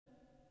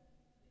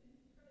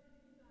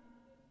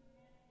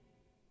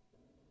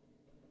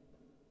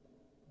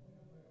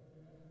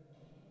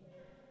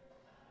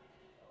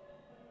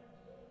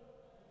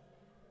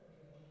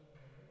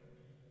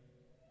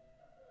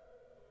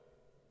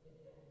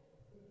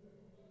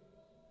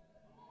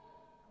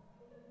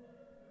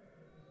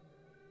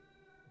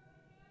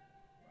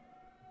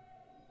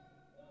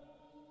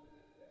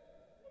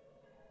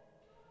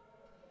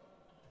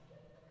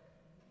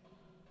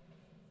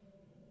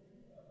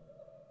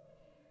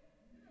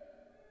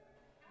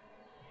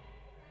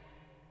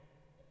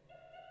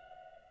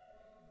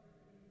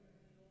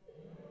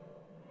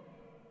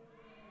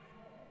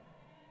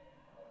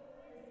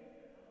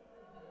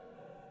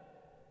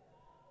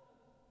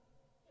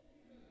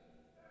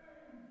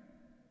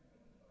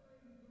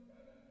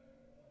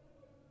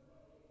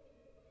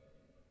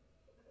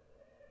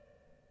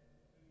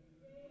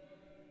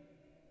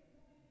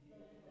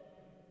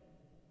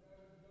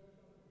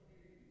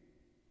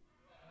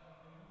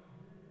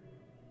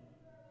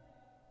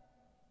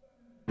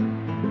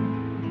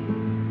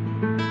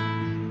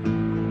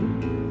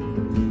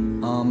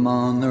I'm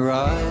on the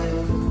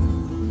ride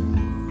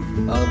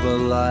of a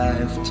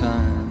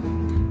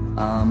lifetime.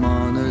 I'm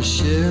on a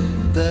ship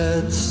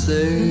that's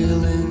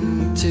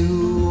sailing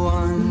to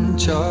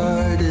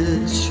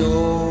uncharted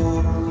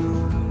shore,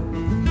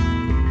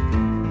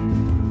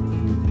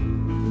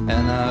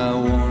 and I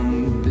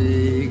won't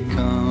be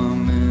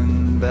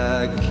coming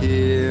back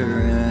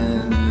here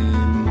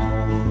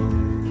anymore.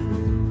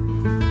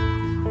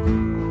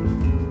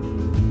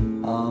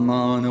 I'm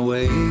on a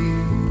wave,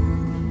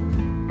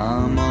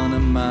 I'm on a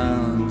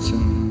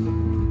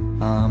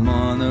mountain, I'm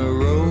on a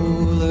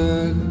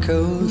roller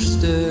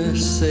coaster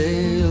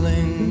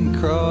sailing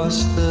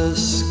across the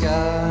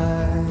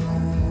sky,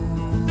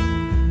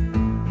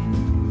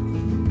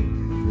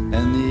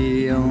 and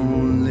the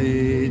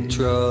only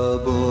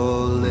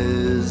trouble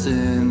is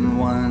in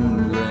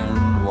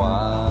wondering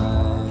why.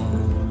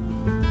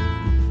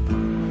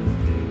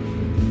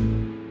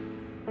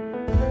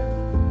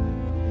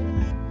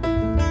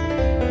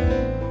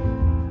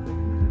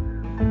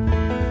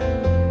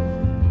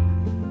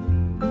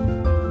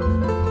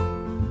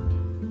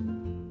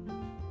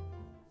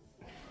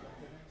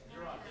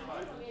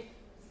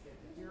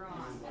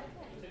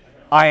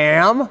 I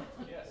am?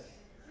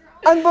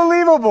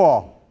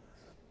 Unbelievable.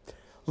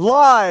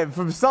 Live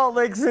from Salt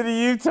Lake City,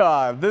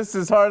 Utah. This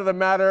is Heart of the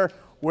Matter,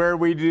 where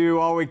we do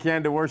all we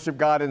can to worship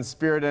God in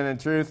spirit and in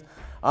truth.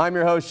 I'm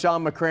your host,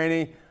 Sean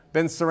McCraney.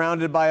 Been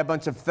surrounded by a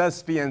bunch of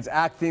thespians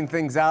acting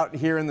things out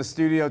here in the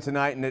studio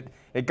tonight, and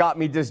it got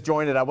me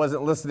disjointed. I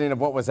wasn't listening to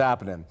what was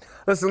happening.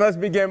 Listen, let's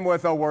begin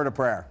with a word of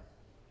prayer.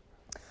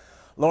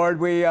 Lord,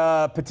 we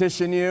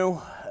petition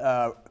you.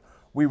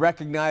 We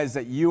recognize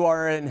that you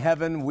are in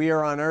heaven, we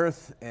are on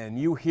earth, and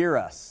you hear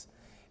us.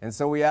 And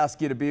so we ask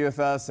you to be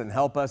with us and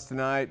help us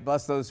tonight.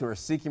 Bless those who are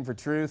seeking for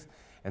truth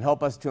and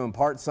help us to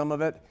impart some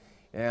of it.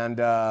 And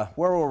where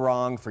we're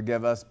wrong,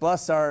 forgive us.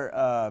 Bless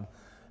our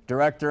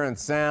director and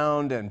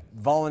sound and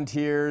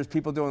volunteers,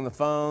 people doing the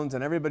phones,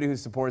 and everybody who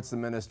supports the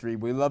ministry.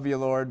 We love you,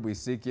 Lord. We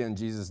seek you in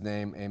Jesus'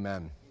 name.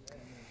 Amen.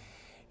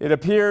 It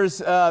appears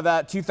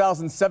that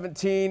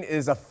 2017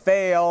 is a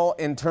fail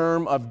in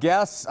terms of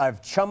guests.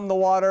 I've chummed the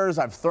waters,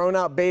 I've thrown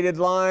out baited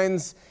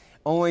lines,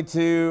 only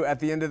to, at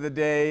the end of the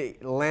day,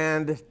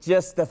 land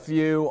just a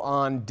few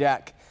on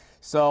deck.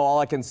 So all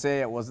I can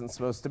say, it wasn't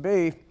supposed to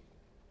be.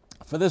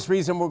 For this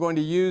reason, we're going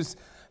to use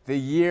the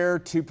year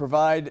to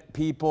provide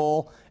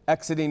people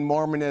exiting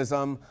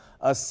Mormonism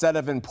a set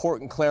of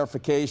important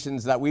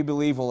clarifications that we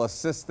believe will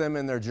assist them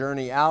in their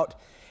journey out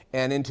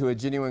and into a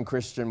genuine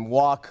Christian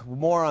walk.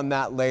 More on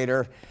that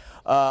later.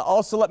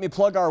 Also, let me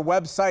plug our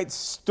website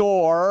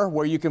store,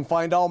 where you can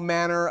find all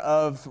manner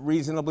of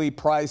reasonably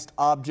priced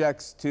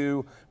objects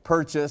to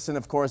purchase. And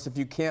of course, if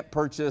you can't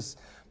purchase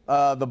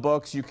the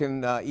books, you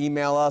can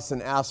email us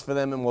and ask for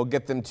them, and we'll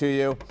get them to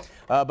you.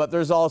 But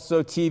there's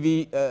also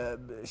TV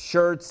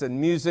shirts and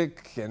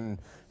music and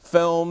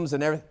films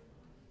and everything.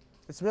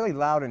 It's really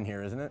loud in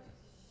here, isn't it?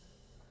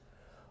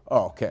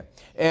 Oh, okay.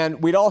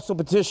 And we'd also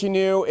petition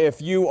you, if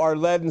you are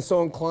led and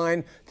so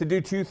inclined, to do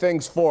two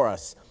things for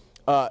us.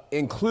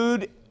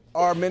 Include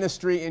our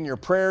ministry in your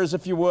prayers,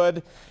 if you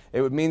would.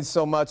 It would mean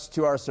so much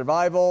to our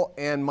survival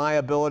and my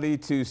ability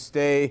to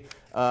stay,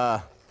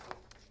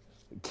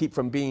 keep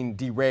from being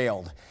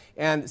derailed.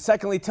 And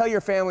secondly, tell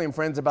your family and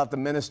friends about the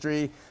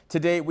ministry. To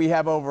date, we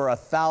have over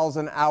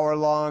 1,000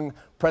 hour-long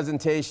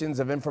presentations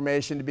of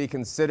information to be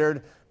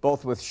considered,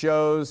 both with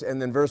shows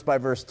and then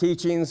verse-by-verse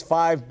teachings,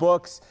 5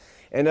 books,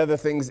 and other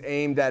things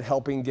aimed at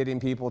helping getting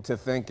people to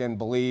think and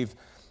believe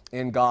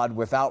in God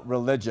without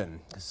religion.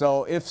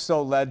 So if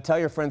so led, tell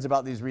your friends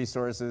about these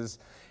resources,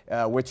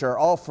 which are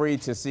all free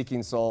to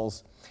seeking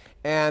souls.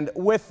 And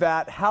with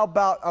that, how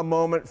about a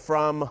moment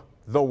from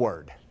the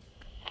Word?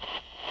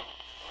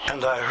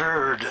 And I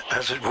heard,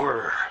 as it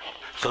were,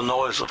 the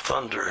noise of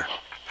thunder.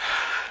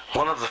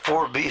 One of the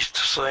 4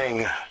 beasts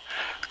saying,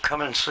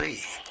 "Come and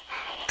see."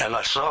 And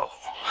I saw,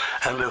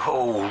 and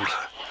behold,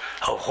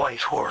 a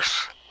white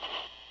horse.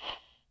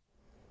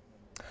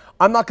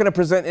 I'm not going to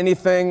present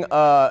anything,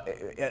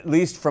 at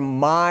least from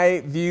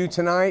my view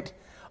tonight.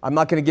 I'm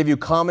not going to give you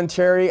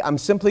commentary. I'm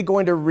simply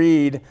going to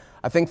read,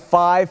 I think,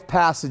 5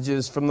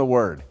 passages from the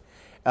Word.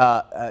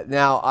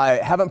 Now, I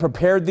haven't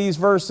prepared these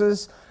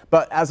verses,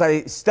 but as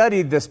I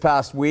studied this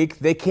past week,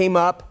 they came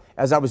up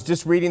as I was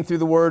just reading through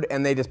the Word,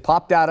 and they just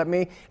popped out at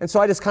me. And so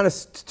I just kind of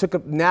took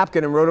a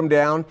napkin and wrote them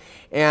down.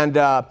 And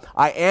I'm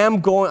not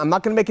going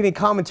to make any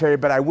commentary,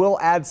 but I will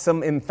add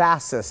some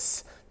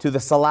emphasis to the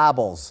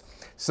syllables.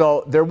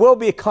 So there will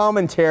be a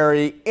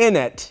commentary in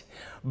it,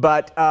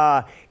 but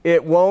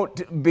it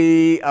won't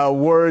be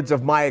words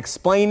of my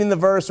explaining the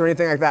verse or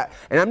anything like that.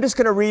 And I'm just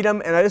going to read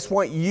them, and I just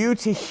want you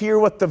to hear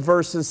what the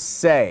verses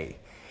say.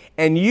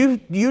 And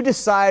you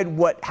decide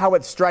how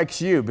it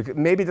strikes you, because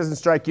maybe it doesn't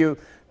strike you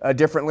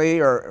differently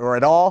or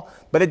at all,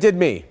 but it did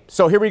me.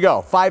 So here we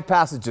go, 5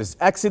 passages.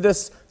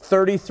 Exodus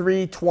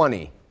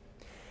 33:20.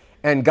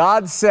 And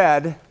God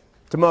said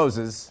to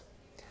Moses,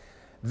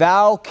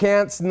 "Thou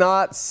canst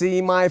not see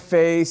my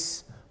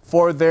face,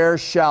 for there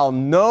shall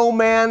no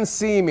man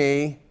see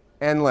me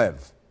and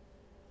live."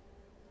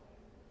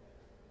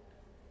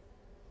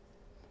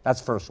 That's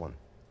the first one.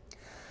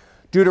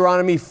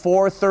 Deuteronomy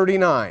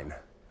 4:39.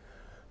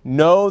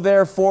 Know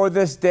therefore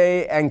this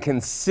day and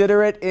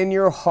consider it in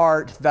your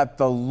heart that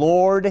the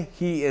Lord,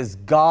 He is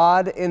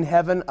God in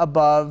heaven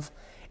above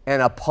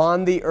and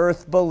upon the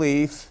earth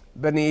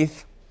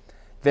beneath.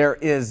 There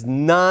is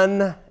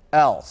none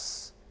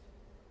else.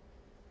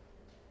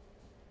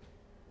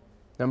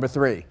 Number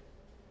 3.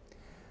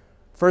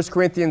 1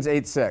 Corinthians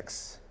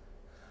 8:6.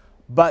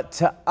 But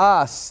to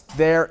us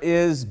there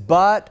is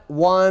but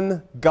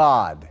one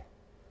God,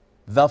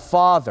 the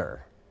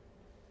Father,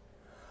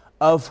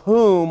 of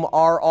whom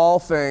are all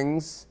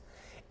things,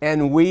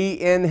 and we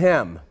in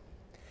Him,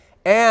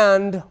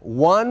 and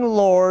one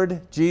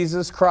Lord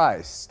Jesus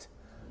Christ,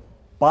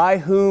 by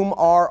whom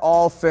are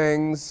all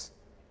things,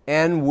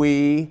 and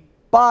we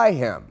by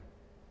Him.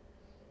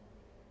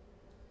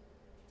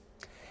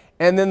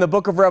 And then the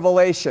book of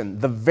Revelation,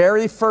 the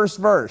very first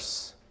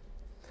verse,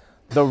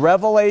 the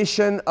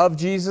revelation of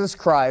Jesus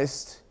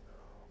Christ,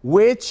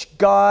 which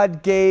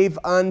God gave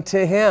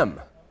unto Him,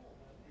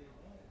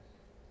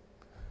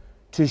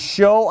 to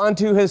show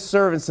unto His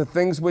servants the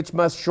things which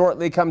must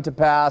shortly come to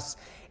pass,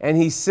 and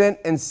He sent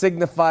and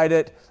signified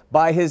it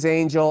by His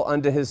angel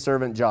unto His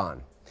servant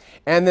John.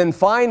 And then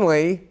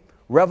finally,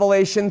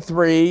 Revelation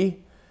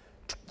 20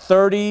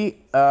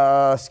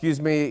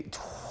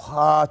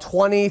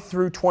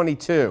 through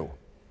 22.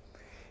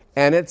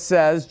 And it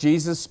says,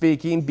 Jesus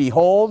speaking,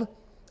 behold,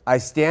 I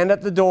stand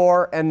at the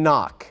door and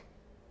knock.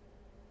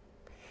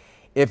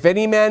 If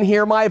any man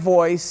hear my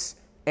voice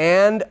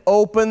and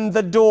open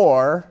the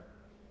door,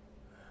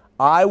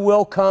 I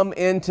will come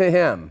into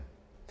him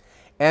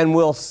and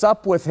will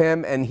sup with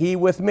him and he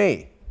with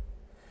me.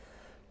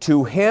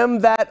 To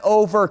him that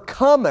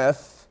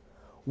overcometh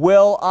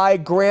will I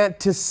grant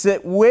to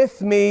sit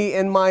with me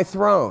in my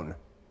throne,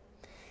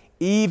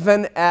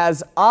 even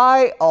as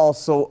I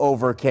also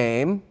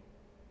overcame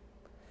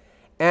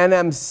and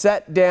am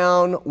set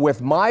down with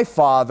my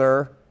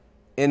Father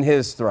in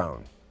His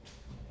throne.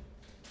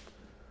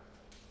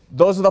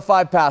 Those are the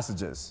 5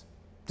 passages.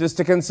 Just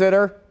to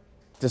consider,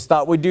 just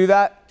thought we'd do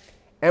that.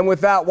 And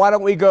with that, why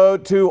don't we go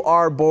to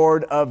our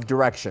board of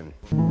direction.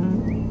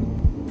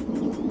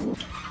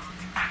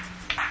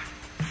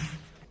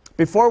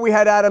 Before we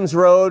had Adams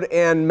Road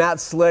and Matt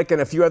Slick and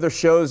a few other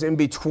shows in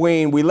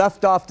between, we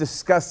left off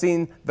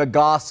discussing the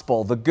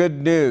gospel, the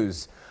good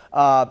news.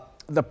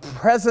 The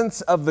presence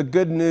of the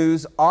good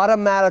news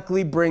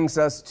automatically brings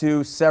us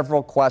to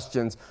several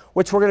questions,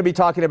 which we're going to be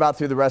talking about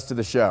through the rest of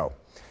the show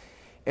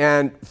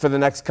and for the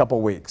next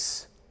couple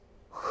weeks.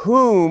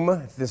 Whom,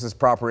 if this is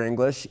proper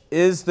English,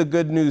 is the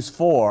good news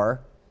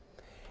for,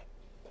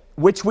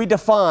 which we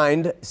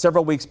defined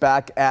several weeks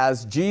back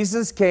as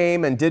Jesus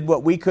came and did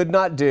what we could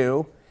not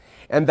do,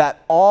 and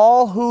that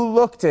all who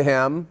look to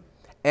Him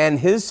and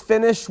His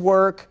finished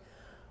work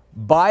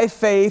by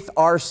faith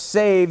are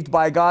saved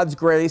by God's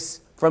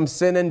grace from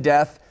sin and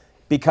death,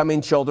 becoming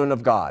children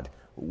of God.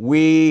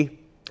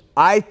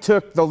 I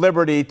took the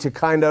liberty to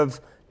kind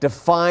of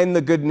define the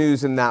good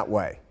news in that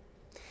way.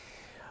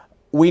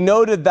 We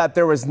noted that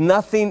there was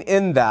nothing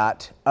in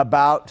that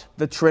about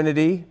the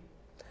Trinity,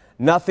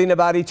 nothing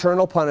about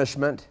eternal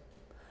punishment,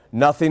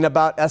 nothing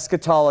about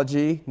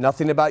eschatology,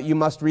 nothing about you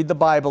must read the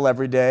Bible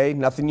every day,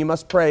 nothing you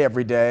must pray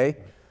every day,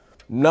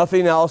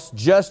 nothing else,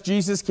 just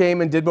Jesus came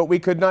and did what we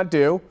could not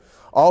do.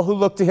 All who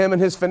look to Him and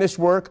His finished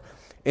work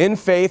in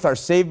faith are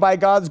saved by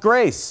God's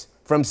grace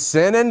from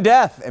sin and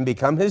death and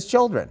become His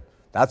children.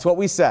 That's what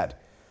we said.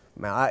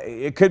 Now,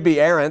 it could be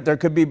errant. There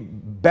could be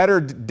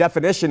better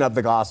definition of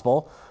the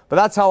gospel, but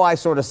that's how I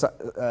sort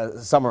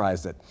of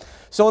summarized it.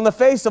 So in the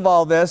face of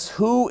all this,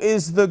 who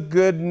is the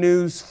good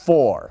news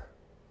for?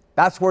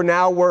 That's where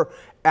now we're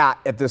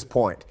at this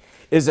point.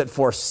 Is it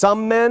for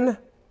some men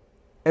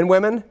and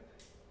women,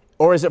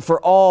 or is it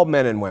for all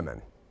men and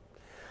women?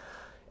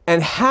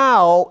 And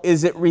how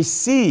is it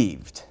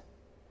received?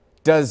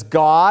 Does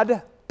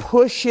God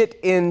push it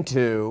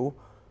into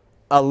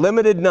a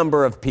limited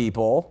number of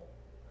people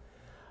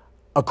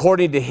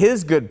according to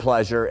His good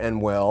pleasure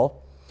and will,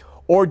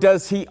 or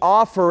does He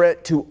offer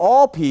it to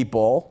all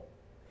people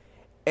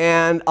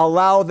and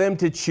allow them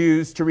to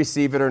choose to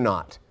receive it or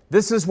not?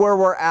 This is where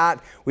we're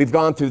at. We've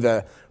gone through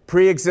the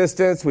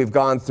pre-existence, we've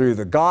gone through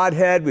the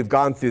Godhead, we've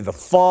gone through the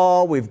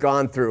fall, we've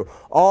gone through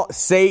all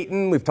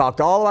Satan, we've talked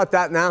all about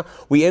that now.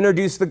 We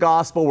introduced the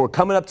gospel, we're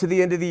coming up to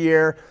the end of the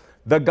year.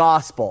 The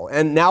gospel.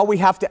 And now we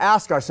have to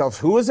ask ourselves,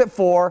 who is it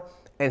for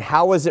and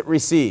how is it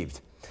received?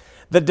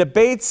 The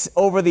debates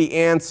over the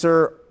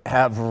answer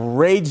have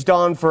raged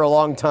on for a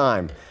long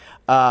time.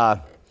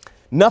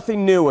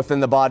 Nothing new within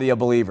the body of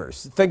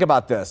believers. Think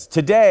about this.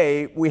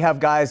 Today, we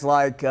have guys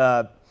like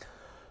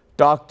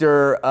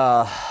Dr.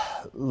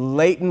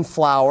 Leighton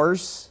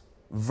Flowers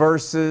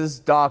versus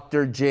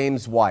Dr.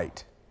 James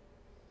White.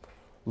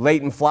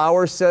 Leighton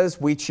Flowers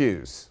says we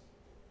choose,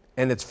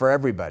 and it's for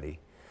everybody.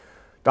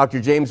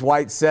 Dr. James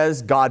White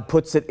says God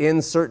puts it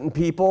in certain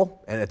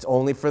people and it's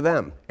only for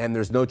them and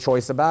there's no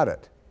choice about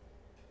it.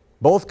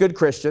 Both good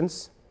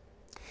Christians.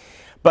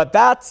 But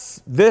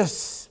that's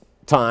this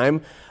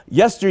time.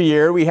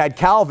 Yesteryear we had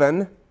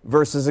Calvin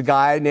versus a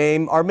guy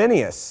named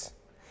Arminius.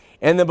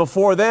 And then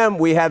before them,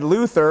 we had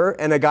Luther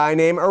and a guy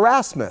named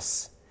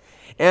Erasmus.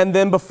 And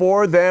then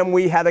before them,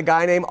 we had a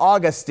guy named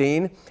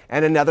Augustine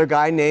and another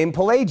guy named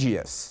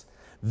Pelagius.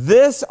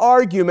 This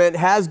argument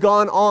has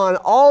gone on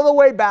all the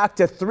way back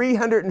to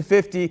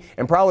 350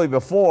 and probably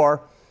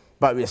before,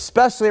 but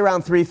especially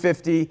around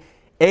 350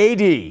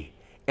 AD.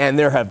 And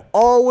there have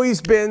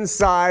always been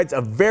sides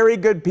of very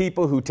good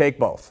people who take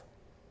both.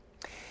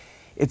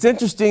 It's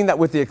interesting that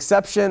with the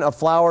exception of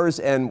Flowers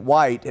and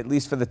White, at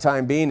least for the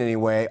time being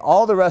anyway,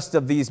 all the rest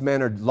of these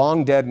men are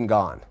long dead and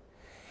gone.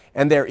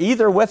 And they're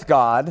either with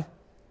God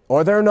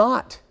or they're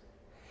not.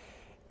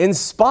 In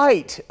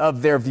spite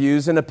of their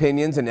views and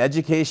opinions and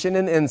education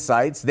and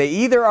insights, they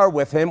either are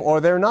with him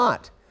or they're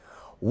not.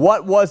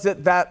 What was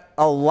it that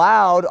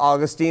allowed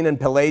Augustine and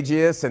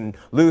Pelagius and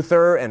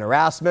Luther and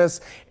Erasmus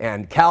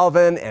and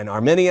Calvin and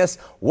Arminius?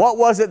 What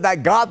was it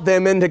that got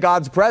them into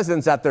God's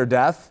presence at their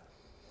death?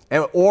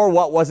 Or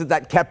what was it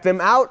that kept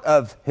them out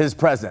of his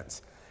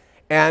presence?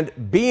 And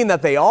being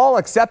that they all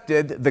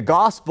accepted the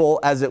gospel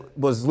as it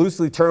was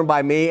loosely termed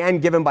by me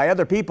and given by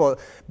other people,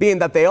 being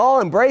that they all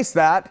embraced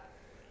that,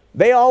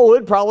 they all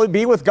would probably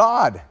be with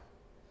God.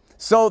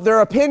 So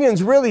their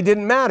opinions really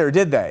didn't matter,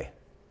 did they?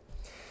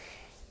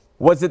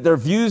 Was it their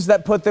views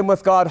that put them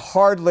with God?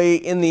 Hardly.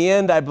 In the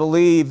end, I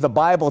believe the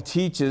Bible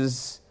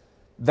teaches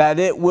that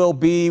it will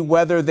be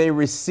whether they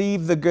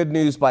receive the good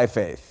news by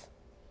faith,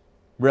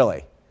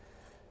 really,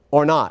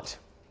 or not.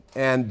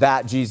 And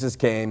that Jesus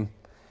came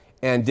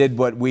and did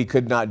what we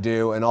could not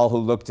do, and all who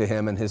look to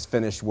him and his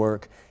finished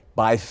work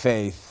by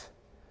faith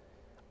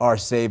are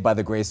saved by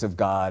the grace of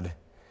God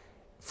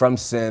from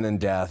sin and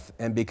death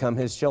and become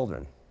his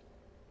children.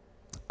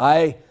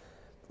 I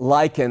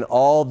liken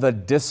all the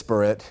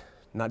disparate,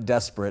 not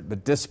desperate,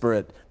 but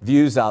disparate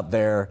views out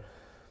there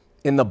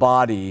in the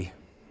body,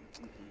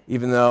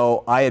 even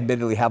though I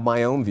admittedly have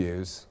my own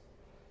views,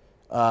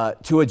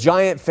 to a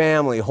giant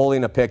family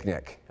holding a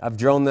picnic. I've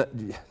drawn them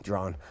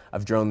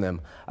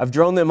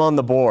on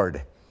the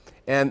board.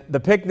 And the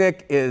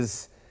picnic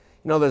is,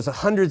 there's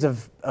hundreds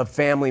of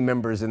family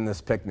members in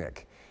this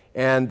picnic.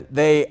 And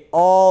they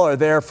all are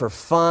there for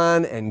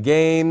fun and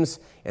games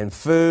and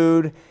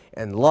food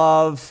and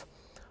love.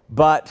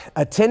 But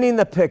attending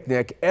the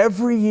picnic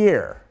every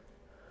year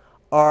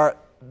are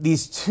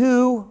these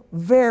two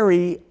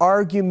very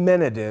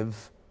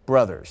argumentative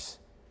brothers.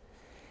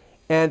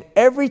 And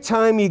every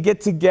time you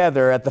get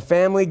together at the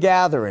family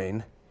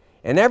gathering,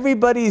 and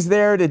everybody's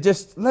there to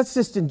let's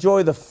just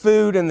enjoy the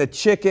food and the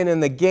chicken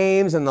and the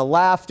games and the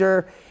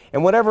laughter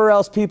and whatever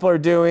else people are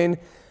doing,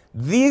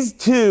 these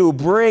two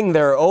bring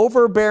their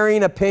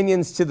overbearing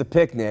opinions to the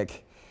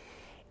picnic,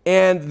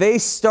 and they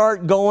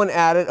start going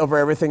at it over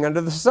everything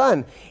under the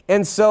sun.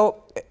 And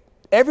so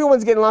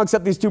everyone's getting along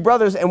except these two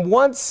brothers, and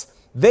once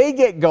they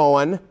get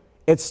going,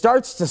 it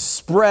starts to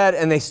spread,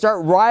 and they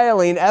start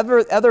riling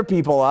other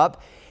people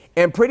up,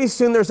 and pretty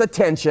soon there's a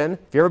tension. Have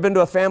you ever been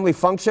to a family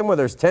function where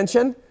there's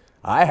tension?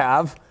 I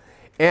have.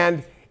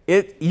 And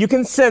you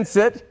can sense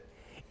it.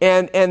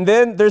 And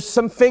then there's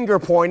some finger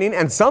pointing,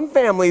 and some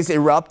families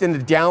erupt into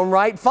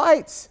downright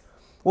fights.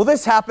 Well,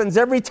 this happens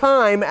every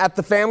time at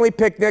the family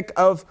picnic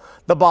of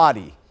the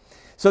body.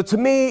 So to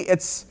me,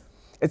 it's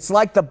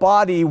like the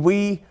body.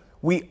 We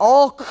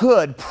all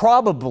could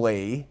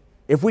probably,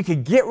 if we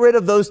could get rid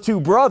of those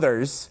two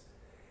brothers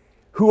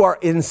who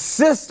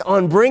insist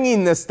on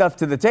bringing this stuff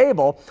to the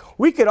table,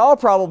 we could all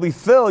probably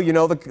fill,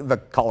 the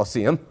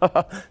Coliseum.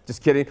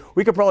 Just kidding.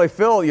 We could probably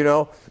fill,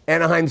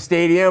 Anaheim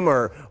Stadium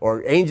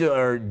or Angel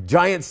or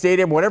Giant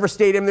Stadium, whatever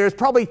stadium. There's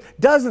probably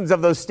dozens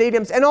of those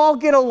stadiums, and all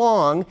get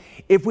along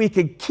if we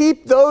could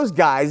keep those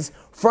guys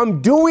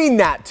from doing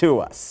that to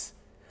us.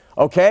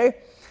 Okay?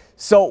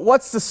 So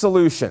what's the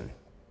solution?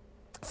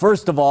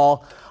 First of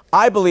all,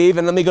 I believe,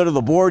 and let me go to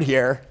the board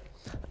here,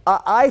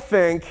 I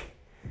think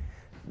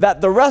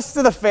that the rest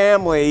of the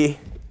family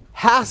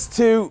has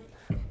to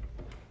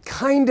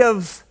kind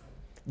of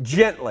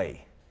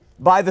gently,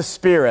 by the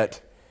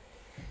Spirit,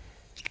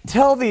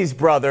 tell these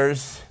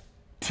brothers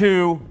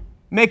to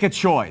make a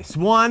choice.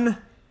 One,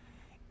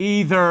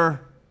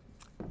 either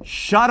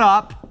shut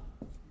up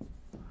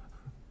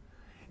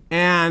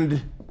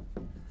and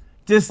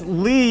just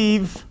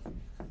leave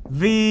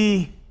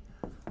the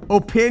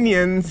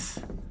opinions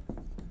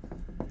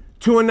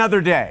to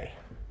another day,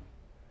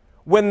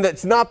 when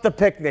it's not the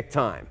picnic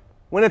time,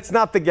 when it's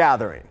not the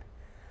gathering.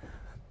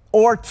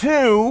 Or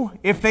two,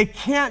 if they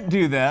can't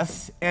do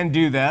this and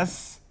do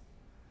this,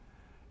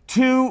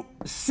 to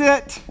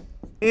sit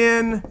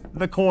in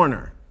the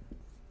corner,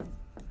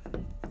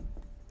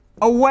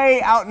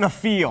 away out in a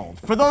field.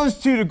 For those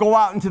two to go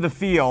out into the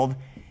field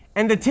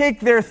and to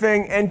take their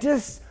thing and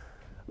just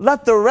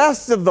let the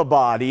rest of the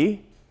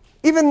body,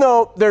 even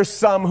though there's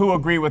some who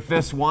agree with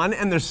this one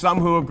and there's some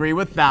who agree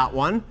with that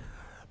one,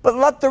 but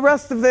let the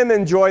rest of them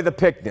enjoy the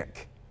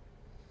picnic.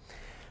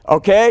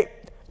 Okay?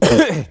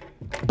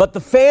 But the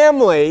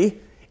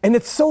family, and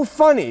it's so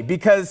funny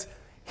because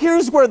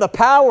here's where the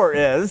power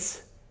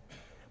is.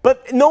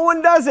 But no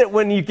one does it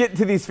when you get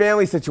to these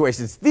family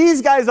situations.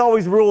 These guys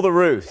always rule the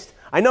roost.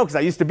 I know because I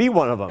used to be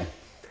one of them.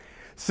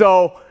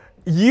 So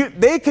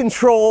they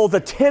control the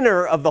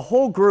tenor of the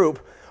whole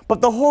group,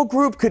 but the whole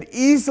group could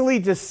easily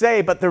just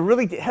say, but they're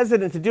really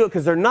hesitant to do it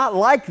because they're not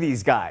like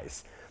these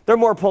guys. They're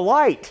more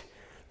polite.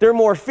 They're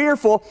more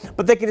fearful,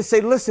 but they can just say,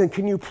 listen,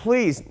 can you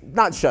please,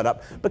 not shut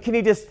up, but can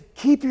you just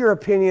keep your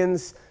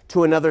opinions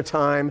to another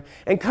time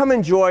and come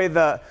enjoy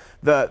the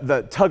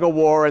tug of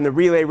war and the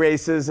relay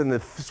races and the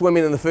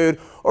swimming and the food?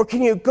 Or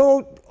can you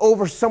go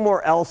over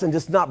somewhere else and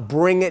just not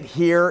bring it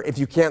here if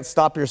you can't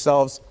stop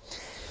yourselves?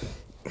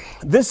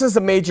 This is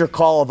a major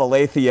call of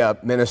Aletheia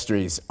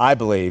Ministries, I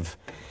believe,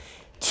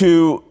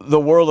 to the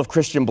world of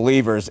Christian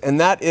believers, and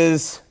that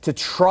is to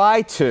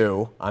try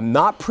to, I'm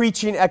not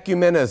preaching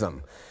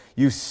ecumenism.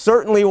 You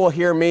certainly will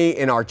hear me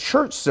in our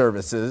church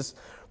services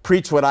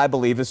preach what I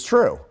believe is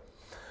true.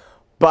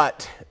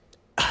 But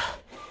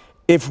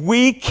if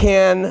we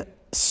can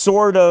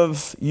sort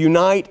of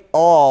unite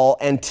all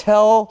and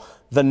tell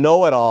the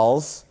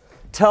know-it-alls,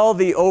 tell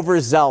the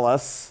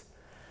overzealous,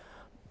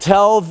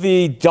 tell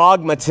the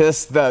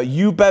dogmatists, the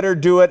you better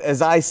do it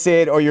as I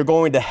say it or you're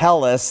going to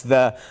hellists,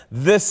 the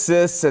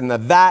thisists and the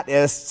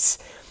that-ists,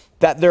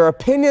 that their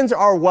opinions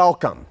are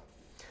welcome.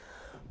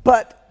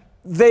 But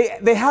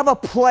they have a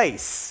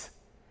place,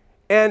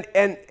 and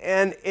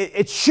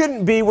it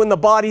shouldn't be when the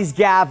body's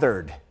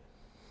gathered.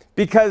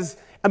 Because,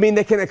 I mean,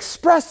 they can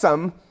express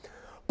them,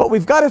 but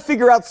we've got to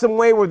figure out some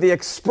way where the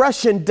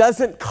expression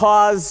doesn't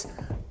cause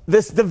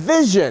this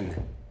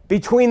division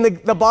between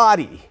the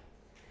body.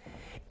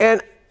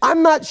 And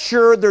I'm not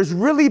sure there's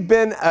really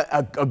been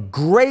a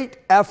great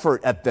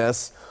effort at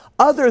this,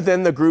 other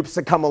than the groups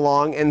that come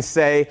along and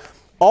say,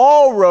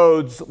 all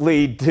roads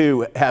lead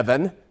to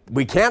heaven.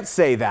 We can't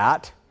say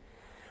that.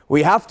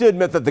 We have to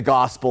admit that the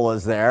gospel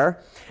is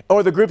there.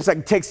 Or the groups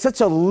that take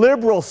such a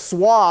liberal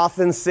swath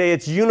and say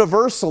it's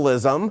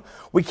universalism.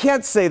 We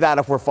can't say that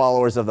if we're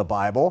followers of the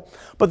Bible.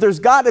 But there's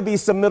got to be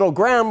some middle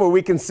ground where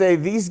we can say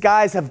these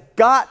guys have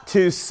got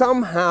to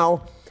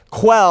somehow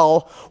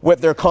quell what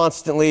they're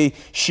constantly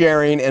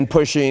sharing and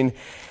pushing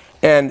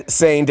and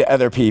saying to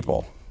other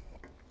people.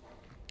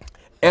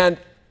 And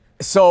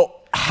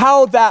so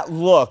how that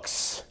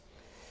looks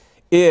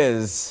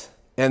is,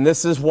 and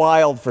this is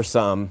wild for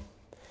some,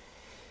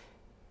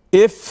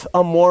 if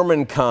a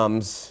Mormon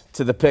comes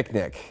to the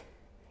picnic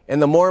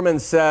and the Mormon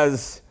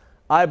says,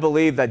 I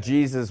believe that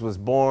Jesus was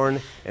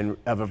born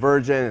of a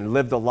virgin and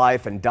lived a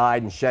life and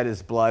died and shed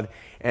his blood,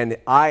 and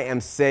I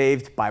am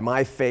saved by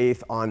my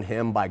faith on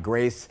him by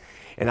grace,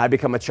 and I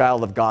become a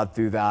child of God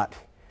through that,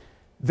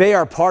 they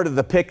are part of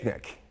the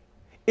picnic.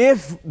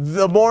 If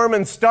the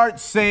Mormons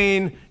start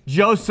saying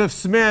Joseph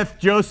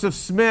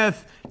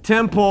Smith,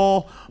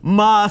 temple,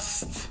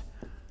 must,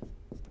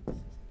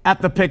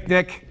 at the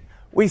picnic,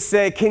 we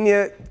say, can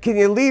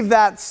you leave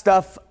that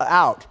stuff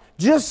out?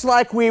 Just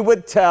like we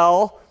would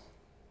tell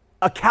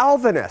a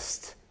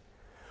Calvinist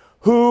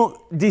who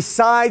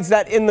decides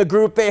that in the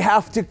group they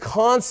have to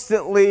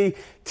constantly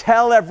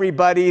tell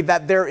everybody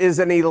that there is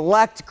an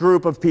elect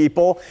group of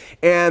people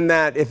and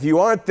that if you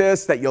aren't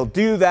this, that you'll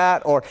do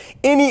that, or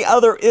any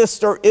other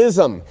ist or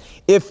ism.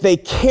 If they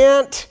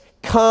can't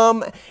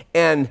come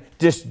and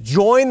just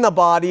join the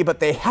body, but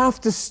they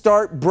have to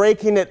start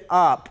breaking it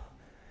up,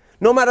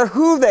 no matter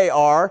who they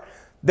are,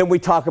 then we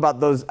talk about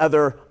those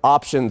other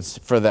options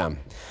for them.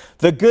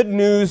 The good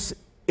news,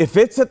 if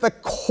it's at the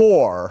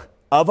core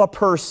of a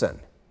person,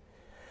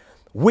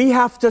 we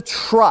have to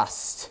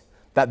trust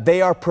that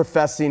they are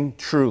professing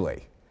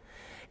truly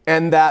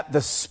and that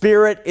the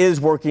Spirit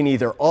is working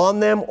either on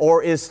them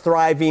or is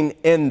thriving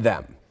in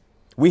them.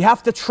 We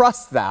have to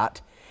trust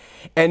that.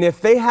 And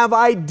if they have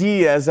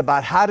ideas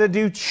about how to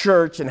do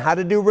church and how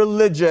to do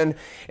religion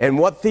and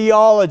what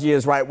theology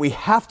is right, we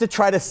have to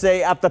try to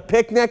say at the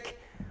picnic,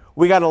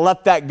 we got to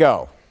let that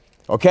go,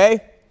 okay?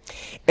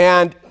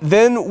 And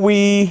then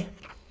we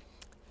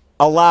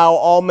allow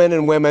all men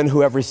and women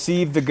who have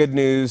received the good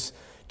news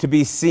to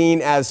be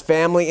seen as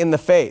family in the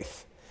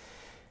faith.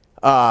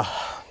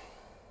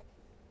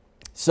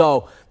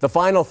 So the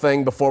final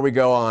thing before we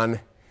go on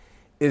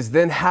is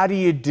then how do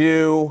you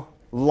do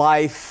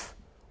life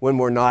when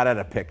we're not at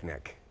a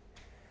picnic?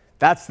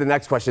 That's the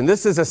next question.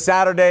 This is a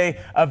Saturday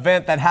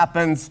event that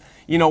happens,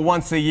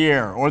 once a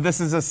year, or this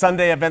is a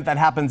Sunday event that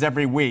happens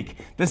every week.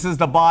 This is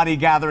the body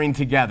gathering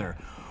together.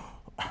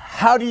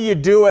 How do you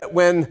do it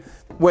when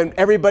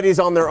everybody's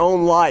on their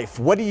own life?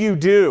 What do you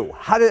do?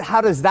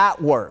 How does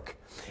that work?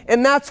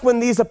 And that's when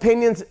these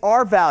opinions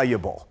are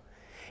valuable.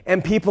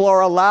 And people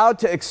are allowed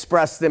to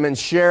express them and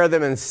share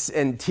them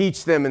and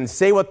teach them and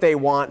say what they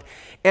want.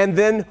 And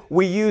then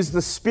we use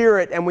the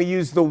Spirit and we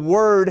use the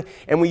Word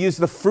and we use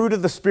the fruit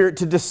of the Spirit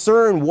to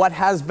discern what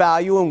has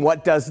value and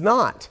what does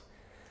not.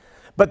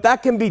 But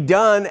that can be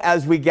done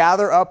as we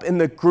gather up in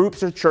the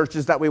groups or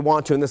churches that we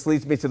want to. And this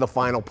leads me to the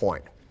final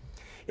point.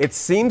 It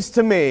seems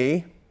to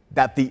me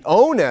that the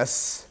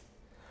onus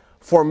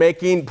for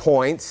making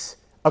points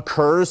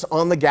occurs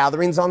on the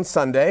gatherings on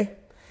Sunday,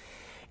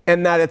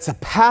 and that it's a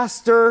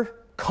pastor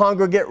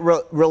congregate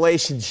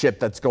relationship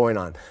that's going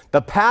on.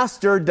 The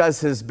pastor does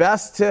his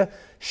best to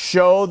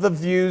show the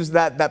views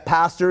that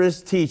pastor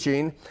is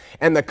teaching,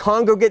 and the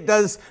congregate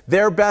does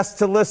their best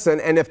to listen.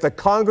 And if the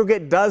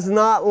congregate does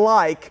not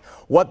like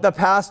what the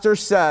pastor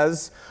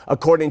says,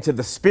 according to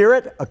the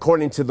Spirit,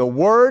 according to the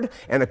Word,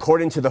 and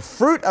according to the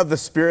fruit of the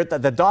Spirit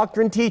that the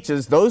doctrine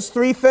teaches, those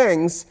three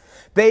things,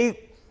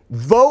 they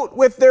vote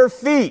with their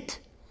feet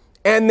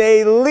and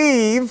they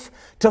leave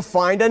to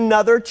find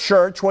another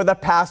church where the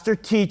pastor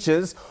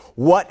teaches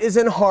what is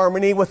in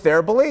harmony with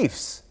their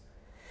beliefs.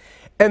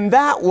 And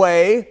that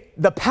way,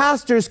 the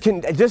pastors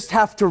can just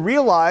have to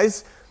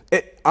realize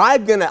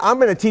I'm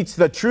gonna teach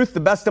the truth the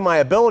best of my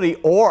ability,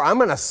 or I'm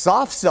gonna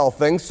soft sell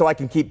things so I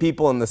can keep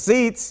people in the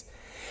seats.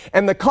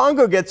 And the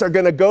congregates are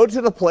gonna go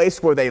to the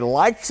place where they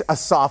like a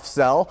soft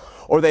sell,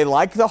 or they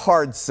like the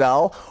hard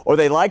sell, or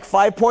they like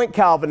 5-point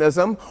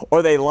Calvinism,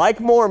 or they like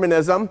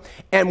Mormonism,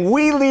 and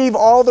we leave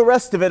all the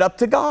rest of it up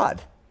to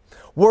God.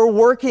 We're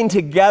working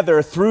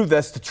together through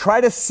this to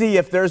try to see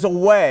if there's a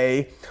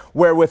way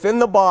where within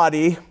the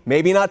body,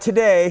 maybe not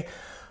today,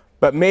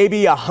 but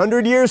maybe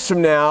 100 years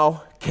from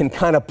now, can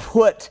kind of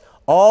put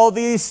all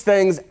these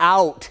things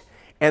out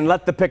and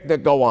let the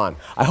picnic go on.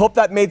 I hope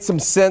that made some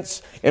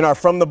sense in our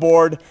From the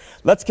Board.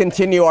 Let's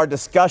continue our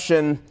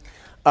discussion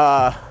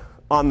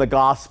on the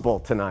gospel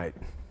tonight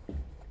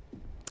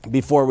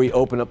before we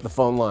open up the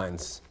phone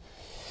lines.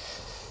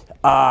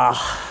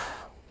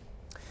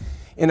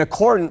 In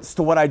accordance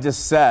to what I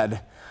just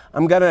said,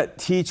 I'm going to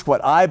teach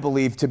what I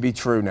believe to be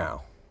true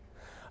now.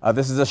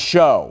 This is a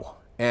show,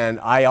 and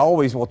I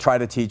always will try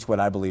to teach what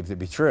I believe to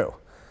be true.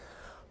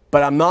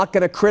 But I'm not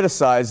going to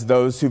criticize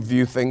those who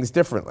view things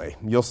differently.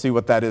 You'll see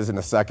what that is in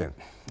a second.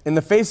 In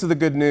the face of the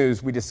good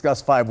news we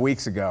discussed 5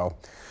 weeks ago,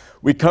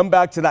 we come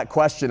back to that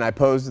question I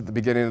posed at the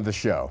beginning of the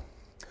show.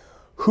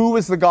 Who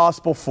is the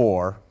gospel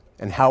for,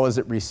 and how is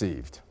it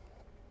received?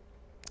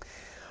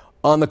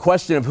 On the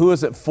question of who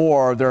is it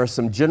for, there are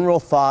some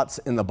general thoughts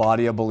in the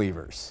body of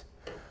believers.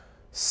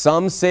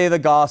 Some say the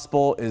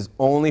gospel is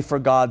only for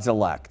God's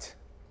elect.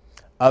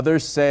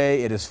 Others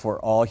say it is for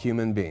all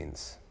human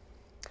beings.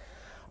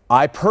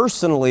 I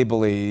personally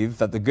believe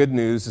that the good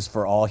news is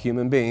for all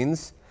human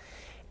beings,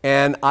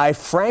 and I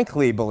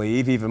frankly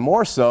believe, even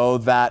more so,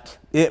 that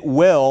it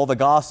will, the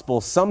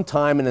gospel,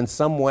 sometime and in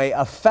some way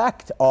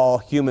affect all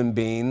human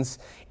beings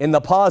in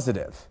the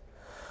positive.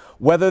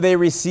 Whether they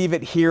receive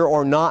it here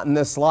or not in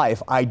this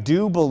life, I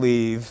do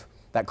believe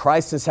that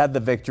Christ has had the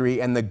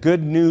victory, and the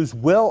good news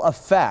will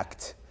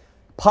affect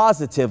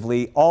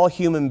positively all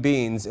human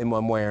beings in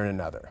one way or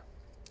another.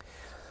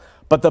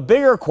 But the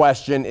bigger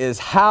question is,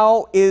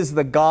 how is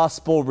the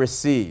gospel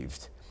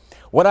received?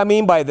 What I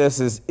mean by this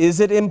is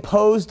it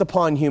imposed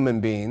upon human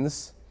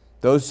beings,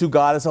 those who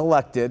God has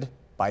elected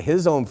by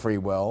his own free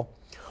will,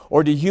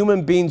 or do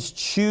human beings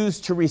choose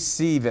to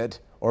receive it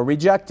or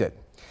reject it?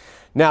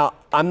 Now,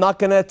 I'm not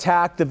going to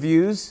attack the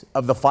views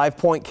of the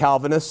 5-point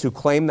Calvinists who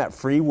claim that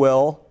free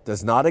will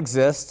does not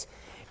exist,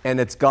 and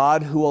it's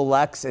God who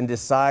elects and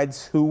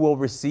decides who will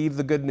receive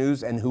the good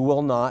news and who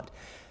will not.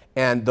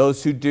 And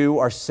those who do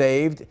are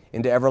saved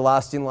into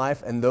everlasting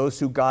life, and those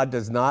who God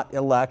does not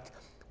elect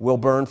will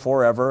burn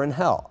forever in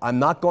hell.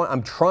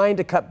 I'm trying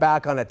to cut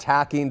back on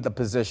attacking the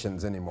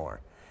positions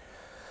anymore.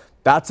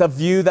 That's a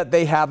view that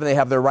they have, and they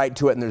have their right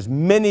to it, and there's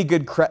many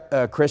good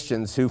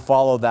Christians who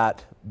follow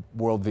that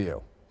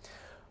worldview.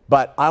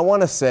 But I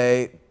want to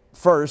say,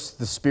 first,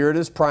 the Spirit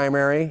is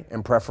primary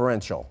and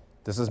preferential.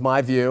 This is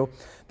my view.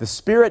 The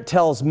Spirit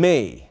tells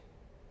me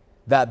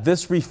that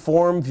this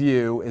Reformed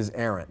view is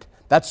errant.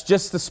 That's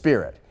just the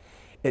Spirit.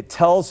 It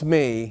tells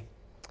me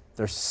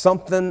there's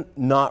something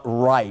not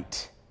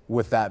right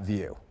with that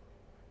view.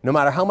 No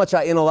matter how much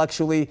I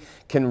intellectually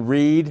can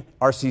read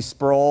R.C.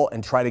 Sproul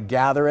and try to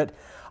gather it,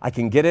 I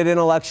can get it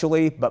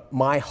intellectually, but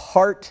my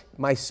heart,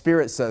 my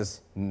spirit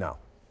says no.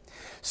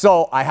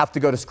 So I have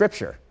to go to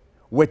Scripture,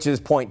 which is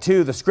point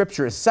 2. The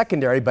Scripture is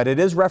secondary, but it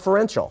is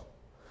referential.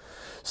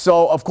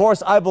 So, of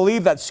course, I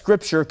believe that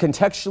Scripture,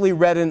 contextually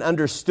read and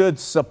understood,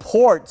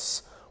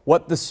 supports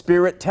what the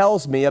Spirit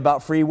tells me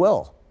about free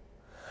will.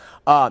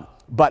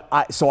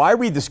 So I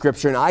read the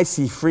Scripture and I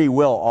see free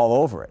will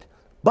all over it.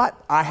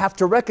 But I have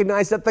to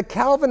recognize that the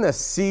Calvinist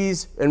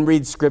sees and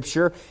reads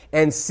Scripture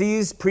and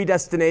sees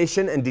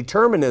predestination and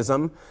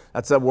determinism,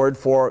 that's a word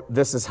for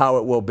this is how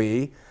it will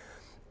be,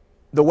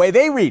 the way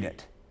they read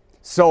it.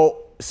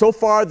 So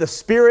far the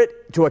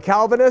Spirit to a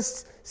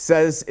Calvinist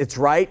says it's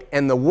right,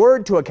 and the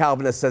Word to a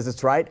Calvinist says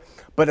it's right,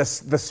 but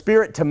the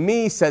Spirit to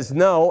me says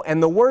no,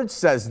 and the Word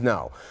says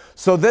no.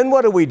 So then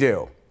what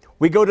do?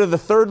 We go to the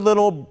third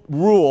little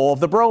rule of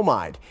the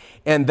bromide,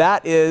 and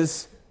that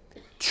is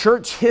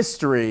church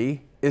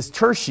history is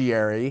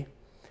tertiary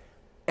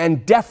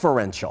and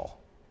deferential.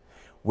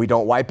 We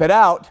don't wipe it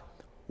out.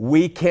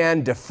 We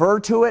can defer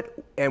to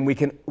it, and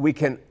we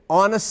can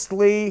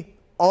honestly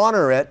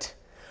honor it,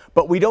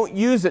 but we don't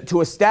use it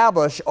to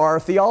establish our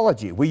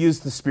theology. We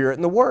use the Spirit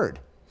and the Word.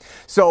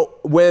 So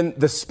when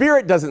the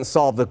Spirit doesn't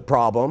solve the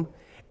problem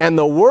and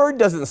the Word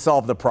doesn't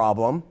solve the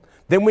problem,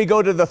 Then we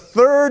go to the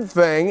third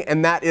thing,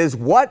 and that is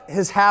what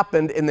has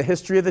happened in the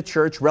history of the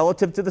church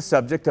relative to the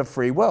subject of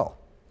free will.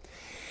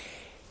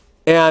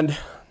 And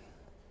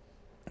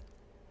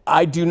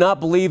I do not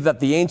believe that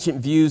the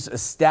ancient views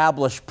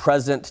establish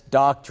present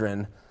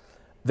doctrine.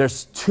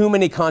 There's too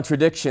many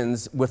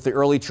contradictions with the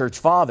early church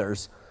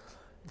fathers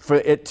for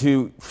it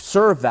to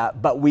serve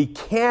that, but we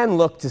can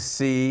look to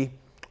see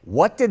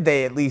what did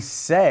they at least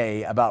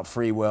say about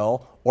free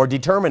will or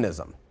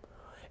determinism.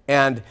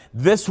 And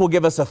this will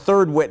give us a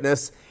third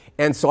witness,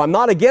 and so I'm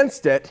not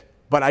against it,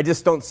 but I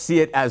just don't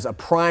see it as a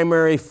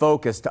primary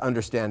focus to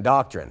understand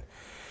doctrine.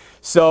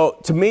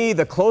 So to me,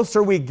 the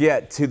closer we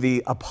get to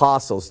the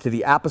apostles, to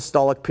the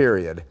apostolic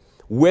period,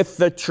 with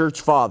the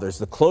church fathers,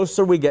 the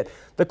closer we get,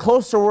 the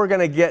closer we're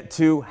going to get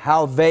to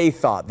how they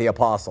thought, the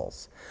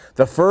apostles.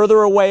 The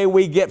further away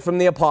we get from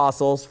the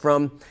apostles,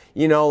 from,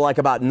 like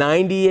about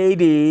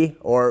 90 AD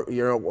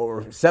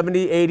or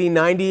 70, 80,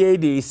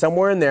 90 AD,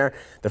 somewhere in there,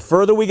 the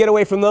further we get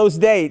away from those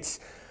dates,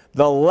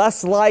 the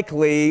less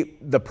likely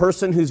the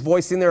person who's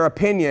voicing their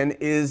opinion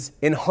is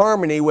in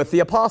harmony with the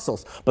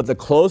apostles. But the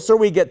closer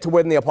we get to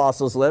when the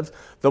apostles lived,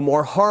 the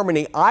more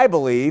harmony, I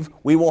believe,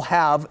 we will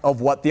have of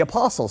what the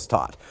apostles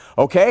taught.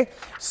 Okay?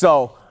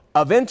 So,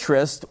 of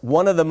interest,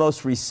 one of the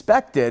most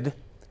respected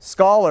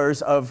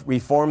scholars of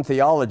Reformed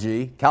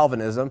theology,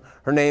 Calvinism,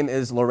 her name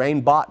is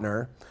Loraine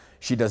Boettner.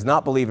 She does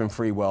not believe in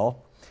free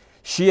will.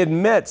 She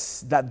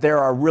admits that there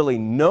are really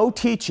no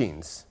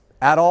teachings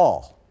at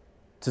all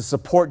to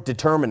support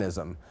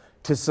determinism,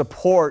 to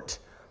support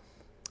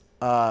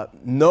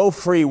no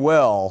free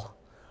will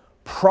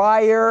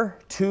prior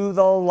to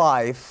the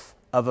life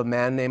of a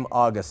man named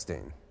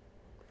Augustine.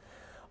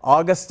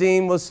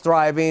 Augustine was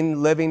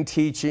thriving, living,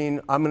 teaching,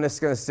 I'm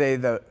just going to say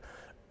the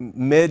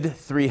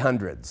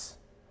mid-300s.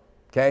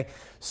 Okay?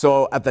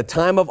 So at the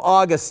time of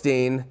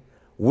Augustine,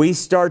 we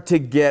start to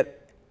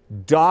get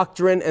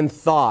doctrine and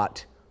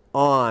thought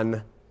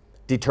on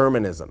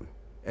determinism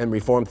and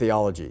Reformed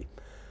theology.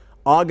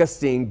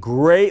 Augustine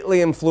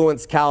greatly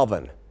influenced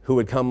Calvin, who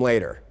would come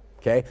later.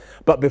 Okay?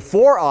 But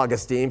before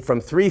Augustine, from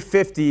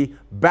 350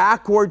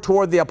 backward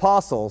toward the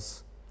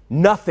apostles,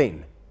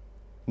 nothing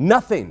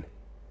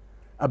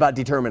about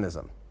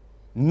determinism.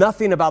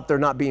 Nothing about there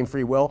not being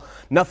free will.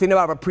 Nothing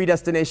about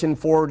predestination,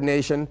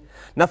 foreordination.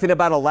 Nothing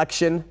about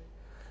election.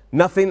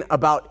 Nothing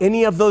about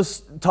any of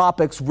those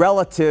topics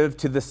relative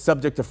to the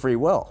subject of free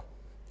will.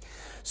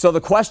 So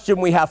the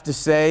question we have to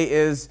say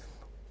is,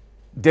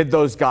 did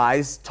those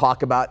guys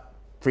talk about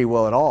free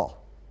will at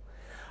all?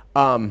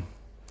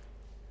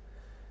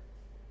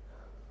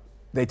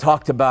 They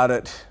talked about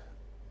it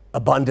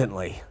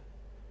abundantly.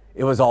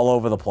 It was all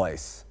over the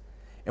place.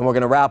 And we're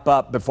going to wrap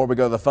up before we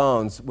go to the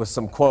phones with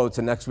some quotes,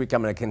 and next week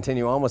I'm going to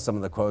continue on with some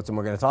of the quotes, and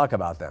we're going to talk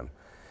about them.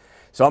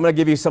 So I'm going to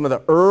give you some of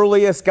the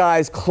earliest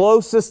guys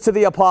closest to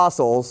the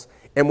apostles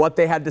and what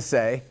they had to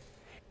say,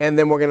 and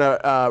then we're going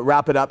to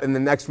wrap it up, and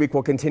then next week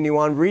we'll continue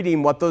on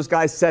reading what those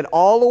guys said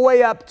all the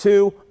way up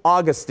to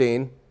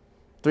Augustine,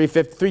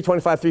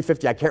 325,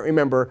 350, I can't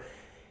remember,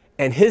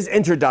 and his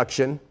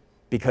introduction,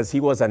 because he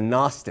was a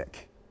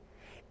Gnostic,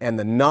 and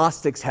the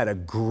Gnostics had a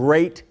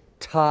great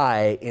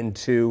tie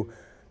into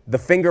the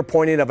finger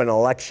pointing of an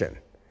election.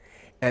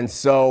 And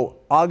so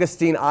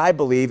Augustine, I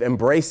believe,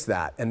 embraced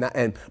that.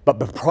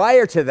 But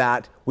prior to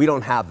that, we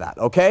don't have that,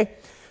 okay?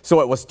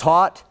 So it was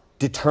taught,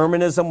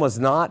 determinism was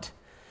not.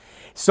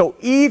 So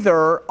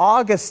either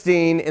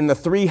Augustine in the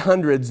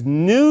 300s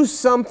knew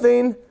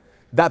something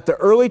that the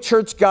early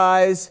church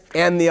guys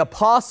and the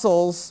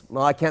apostles,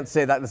 well, I can't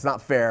say that, that's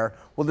not fair.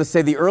 We'll just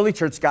say the early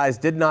church guys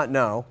did not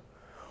know,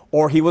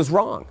 or he was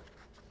wrong,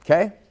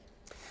 okay?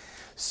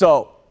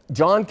 So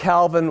John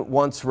Calvin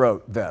once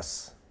wrote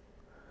this: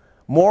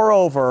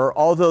 moreover,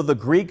 although the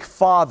Greek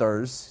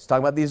fathers, he's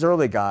talking about these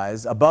early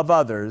guys, above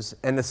others,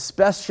 and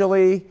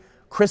especially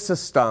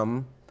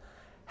Chrysostom,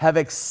 have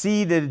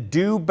exceeded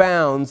due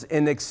bounds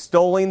in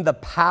extolling the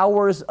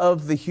powers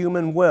of the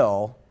human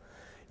will,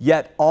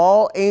 yet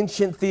all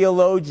ancient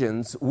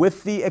theologians,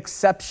 with the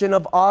exception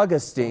of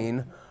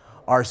Augustine,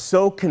 are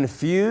so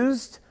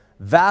confused,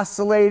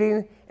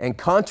 vacillating, and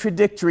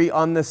contradictory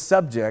on this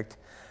subject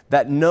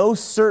that no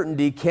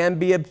certainty can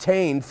be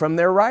obtained from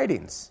their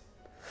writings.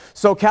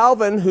 So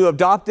Calvin, who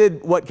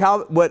adopted what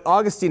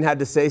Augustine had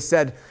to say,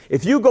 said,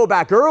 if you go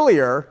back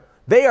earlier,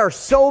 they are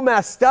so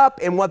messed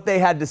up in what they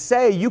had to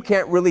say, you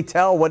can't really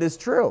tell what is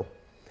true.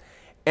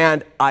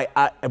 And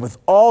I with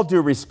all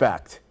due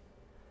respect,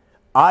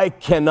 I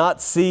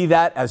cannot see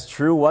that as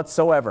true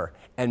whatsoever.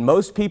 And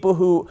most people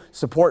who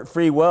support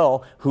free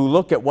will, who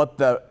look at what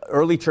the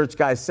early church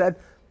guys said,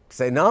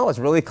 say, no, it's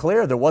really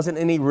clear. There wasn't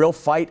any real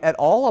fight at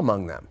all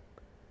among them.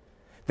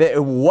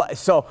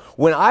 So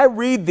when I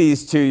read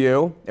these to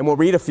you, and we'll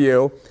read a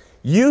few,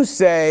 you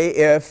say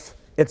if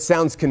it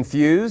sounds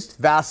confused,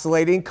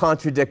 vacillating,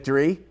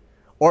 contradictory,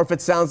 or if it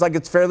sounds like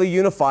it's fairly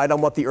unified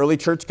on what the early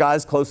church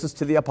guys closest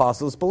to the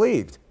apostles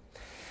believed.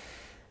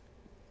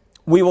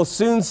 We will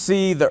soon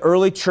see the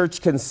early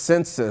church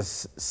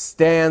consensus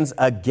stands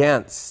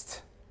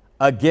against,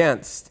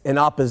 in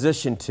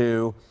opposition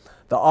to,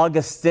 the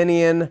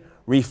Augustinian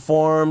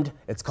Reformed.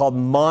 It's called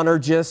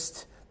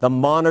monergist, the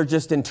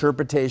monergist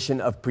interpretation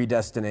of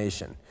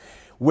predestination,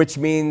 which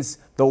means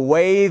the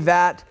way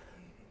that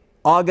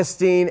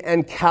Augustine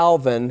and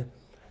Calvin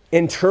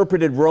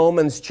interpreted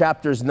Romans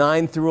chapters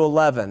 9 through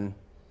 11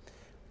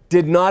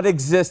 did not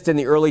exist in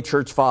the early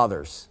church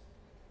fathers.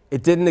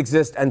 It didn't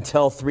exist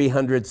until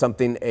 300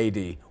 something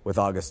AD with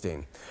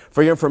Augustine.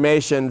 For your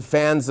information,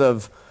 fans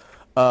of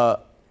a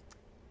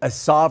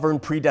sovereign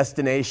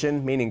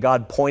predestination, meaning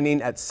God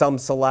pointing at some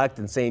select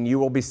and saying, you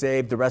will be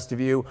saved, the rest of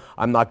you,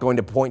 I'm not going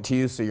to point to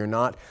you, so you're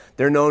not.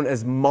 They're known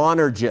as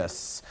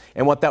monergists.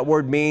 And what that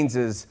word means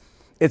is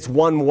it's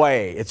one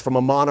way. It's from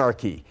a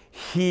monarchy.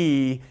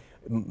 I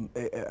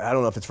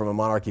don't know if it's from a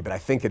monarchy, but I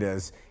think it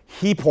is.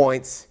 He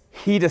points,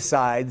 he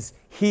decides,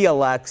 he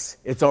elects,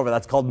 it's over.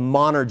 That's called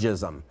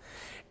monergism.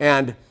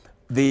 And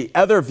the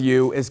other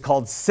view is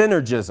called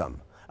synergism.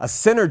 A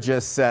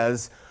synergist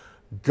says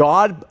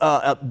God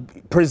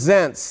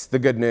presents the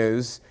good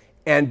news,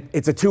 and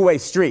it's a two-way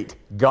street.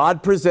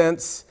 God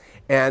presents,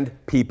 and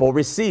people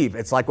receive.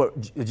 It's like what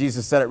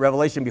Jesus said at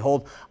Revelation,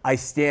 behold, I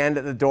stand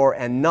at the door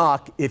and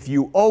knock if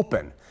you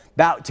open.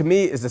 That, to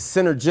me, is a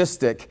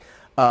synergistic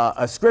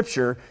a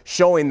scripture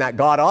showing that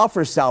God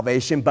offers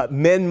salvation, but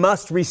men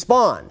must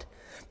respond.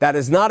 That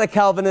is not a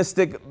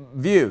Calvinistic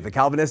view. The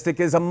Calvinistic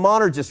is a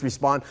monergist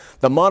response.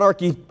 The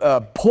monarchy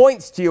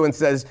points to you and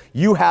says,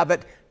 you have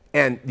it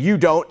and you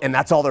don't, and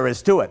that's all there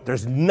is to it.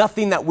 There's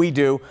nothing that we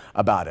do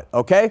about it,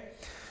 okay?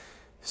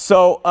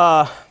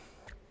 So,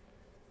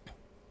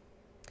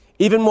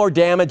 even more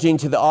damaging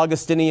to the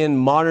Augustinian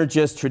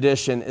monergist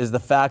tradition is the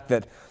fact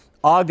that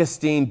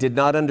Augustine did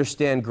not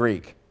understand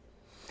Greek.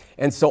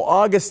 And so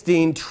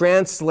Augustine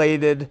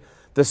translated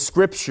the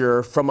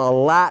scripture from a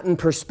Latin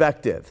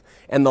perspective.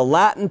 And the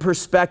Latin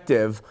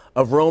perspective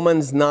of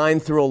Romans 9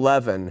 through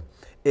 11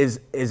 is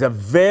a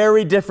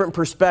very different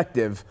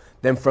perspective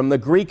than from the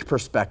Greek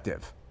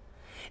perspective.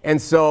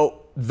 And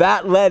so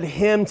that led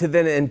him to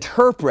then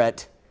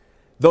interpret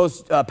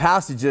those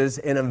passages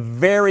in a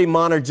very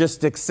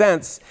monergistic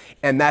sense,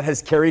 and that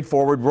has carried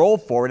forward,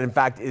 rolled forward, in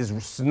fact, is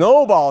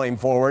snowballing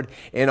forward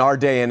in our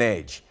day and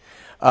age.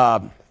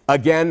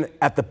 Again,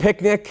 at the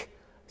picnic,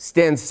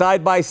 stand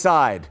side by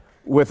side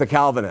with a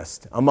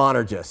Calvinist, a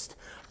monergist.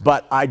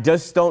 But I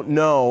just don't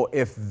know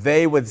if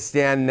they would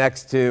stand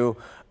next to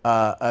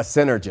a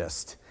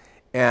synergist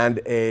and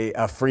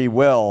a free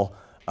will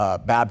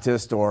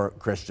Baptist or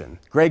Christian.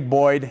 Greg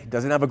Boyd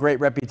doesn't have a great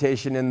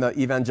reputation in the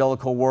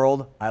evangelical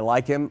world. I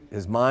like him,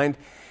 his mind.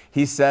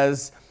 He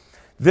says,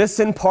 this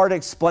in part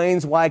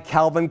explains why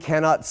Calvin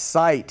cannot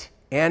cite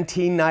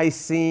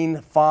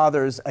ante-Nicene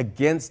fathers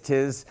against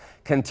his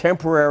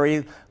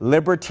contemporary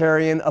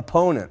libertarian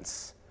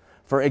opponents.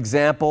 For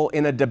example,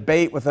 in a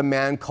debate with a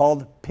man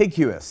called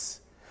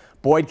Picus.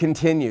 Boyd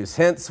continues,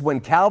 hence, when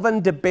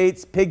Calvin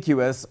debates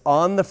Picus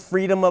on the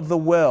freedom of the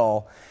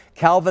will,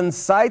 Calvin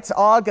cites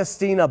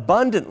Augustine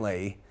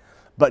abundantly,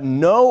 but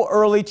no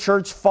early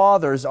church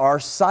fathers are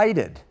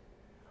cited.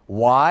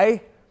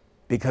 Why?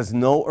 Because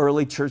no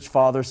early church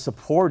fathers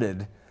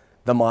supported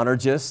the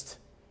monergist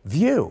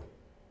view,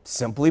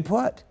 simply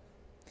put.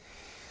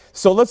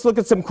 So let's look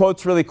at some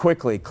quotes really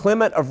quickly.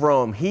 Clement of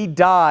Rome, he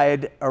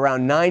died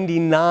around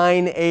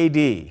 99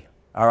 AD,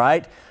 all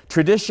right?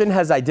 Tradition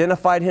has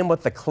identified him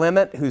with the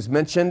Clement who's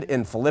mentioned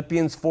in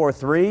Philippians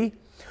 4:3,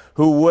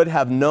 who would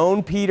have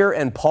known Peter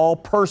and Paul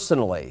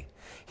personally.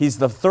 He's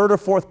the third or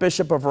fourth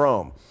bishop of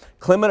Rome.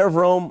 Clement of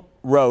Rome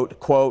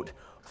wrote, quote,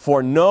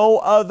 for no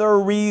other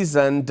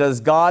reason does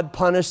God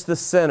punish the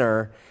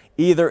sinner,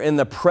 either in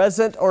the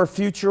present or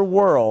future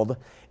world,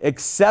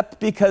 except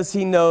because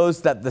he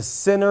knows that the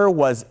sinner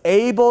was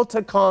able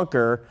to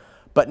conquer,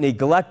 but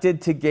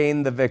neglected to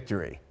gain the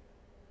victory.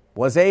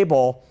 Was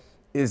able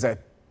is a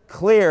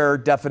clear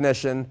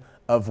definition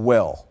of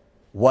will.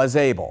 Was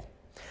able.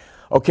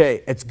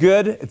 Okay, it's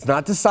good. It's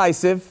not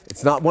decisive.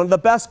 It's not one of the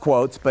best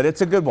quotes, but it's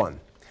a good one.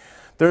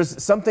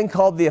 There's something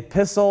called the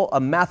Epistle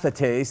of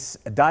Mathetes,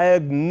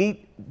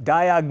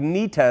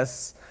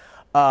 Diognetus,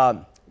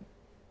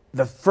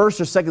 the 1st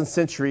or 2nd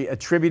century,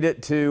 attribute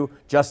it to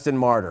Justin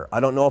Martyr. I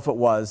don't know if it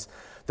was.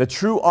 The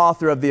true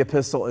author of the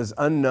epistle is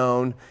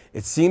unknown.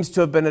 It seems to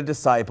have been a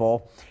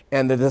disciple.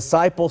 And the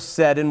disciple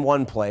said in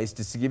one place,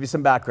 just to give you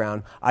some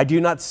background, I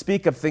do not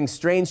speak of things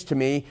strange to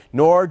me,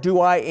 nor do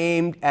I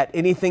aim at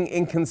anything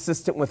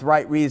inconsistent with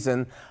right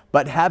reason,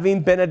 but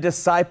having been a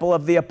disciple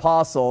of the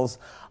apostles,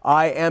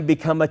 I am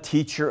become a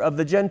teacher of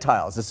the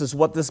Gentiles. This is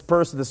what this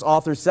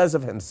author says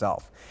of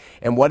himself.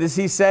 And what does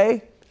he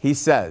say? He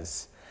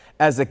says,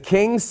 as a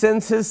king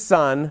sends his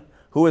son,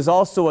 who is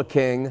also a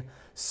king,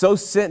 so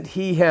sent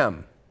he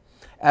him.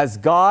 As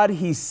God,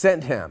 he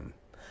sent him.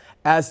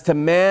 As to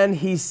man,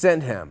 he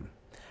sent him.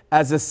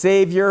 As a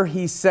savior,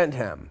 he sent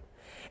him.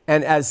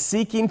 And as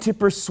seeking to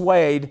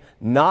persuade,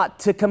 not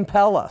to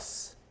compel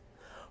us.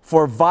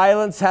 For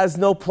violence has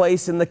no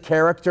place in the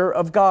character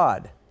of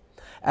God.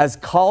 As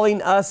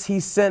calling us, he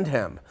sent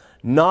him.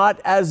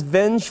 Not as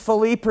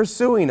vengefully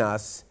pursuing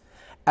us.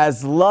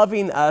 As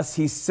loving us,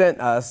 he sent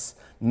us.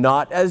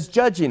 Not as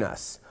judging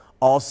us.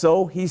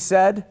 Also, he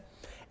said,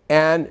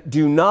 And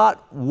do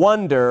not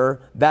wonder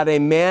that a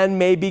man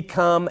may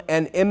become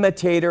an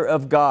imitator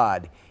of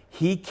God.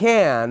 He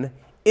can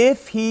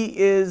if he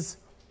is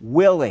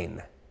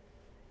willing.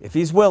 If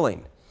he's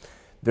willing.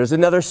 There's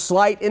another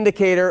slight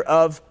indicator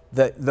of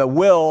the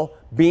will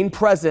being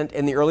present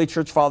in the early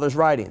church fathers'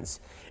 writings.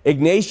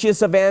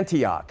 Ignatius of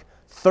Antioch,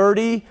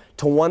 30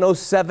 to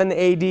 107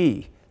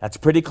 AD. That's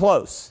pretty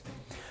close.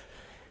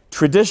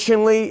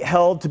 Traditionally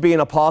held to be an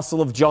apostle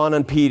of John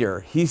and Peter,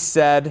 he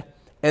said,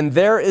 "And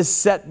there is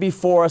set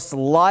before us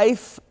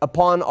life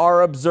upon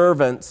our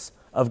observance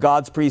of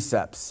God's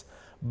precepts,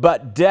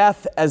 but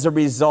death as a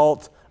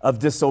result of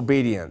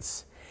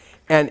disobedience.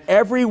 And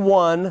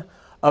everyone,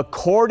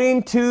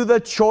 according to the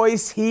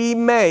choice he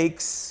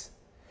makes,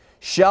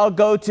 shall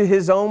go to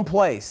his own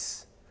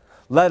place.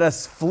 Let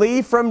us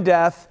flee from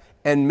death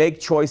and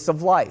make choice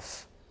of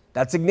life."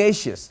 That's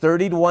Ignatius,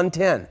 30 to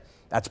 110.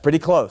 That's pretty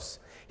close.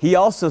 He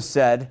also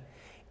said,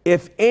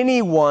 "If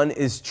anyone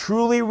is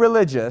truly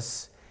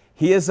religious,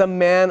 he is a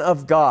man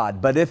of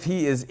God. But if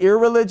he is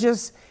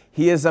irreligious,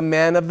 he is a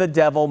man of the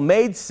devil,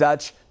 made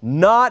such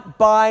not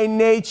by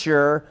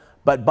nature,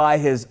 but by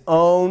his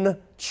own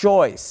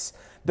choice."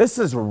 This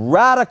is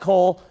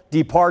radical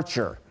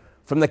departure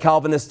from the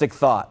Calvinistic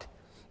thought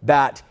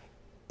that,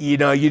 you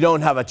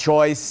don't have a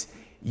choice.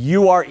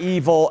 You are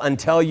evil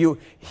until you.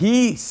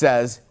 He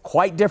says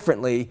quite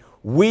differently,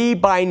 we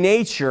by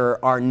nature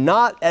are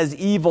not as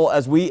evil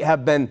as we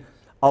have been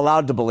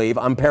allowed to believe.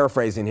 I'm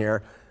paraphrasing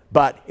here.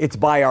 But it's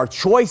by our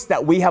choice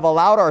that we have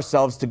allowed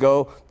ourselves to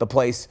go the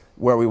place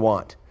where we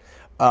want.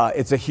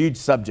 It's a huge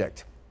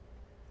subject.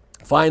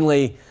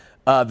 Finally,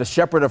 The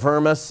Shepherd of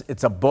Hermas.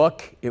 It's a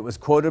book. It was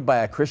quoted by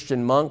a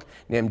Christian monk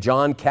named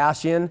John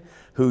Cassian,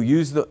 who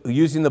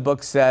using the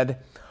book said,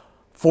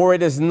 "For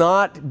it is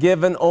not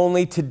given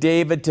only to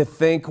David to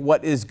think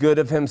what is good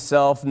of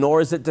himself,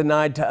 nor is it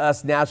denied to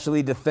us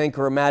naturally to think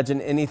or imagine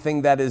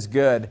anything that is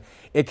good.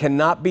 It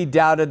cannot be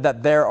doubted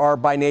that there are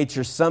by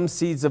nature some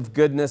seeds of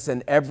goodness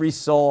in every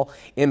soul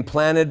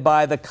implanted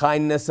by the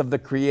kindness of the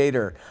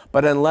Creator.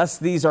 But unless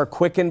these are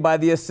quickened by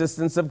the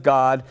assistance of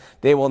God,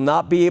 they will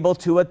not be able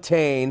to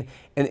attain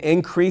an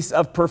increase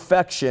of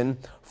perfection.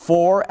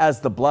 For,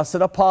 as the blessed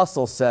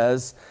apostle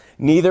says,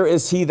 neither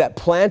is he that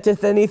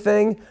planteth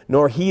anything,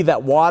 nor he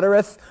that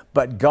watereth,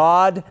 but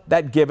God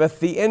that giveth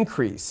the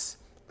increase."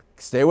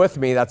 Stay with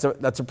me, that's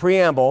a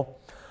preamble.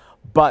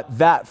 But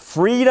that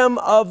freedom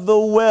of the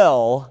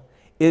will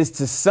is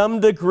to some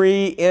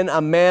degree in a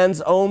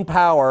man's own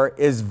power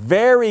is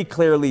very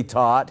clearly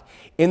taught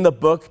in the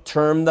book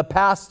termed The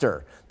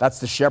Pastor. That's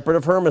the Shepherd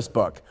of Hermas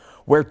book,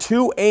 where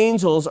two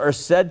angels are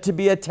said to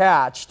be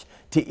attached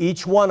to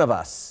each one of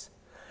us,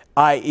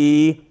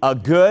 i.e. a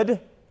good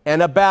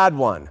and a bad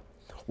one,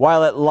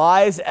 while it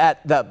lies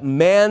at the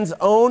man's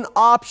own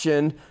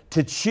option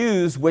to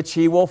choose which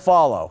he will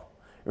follow.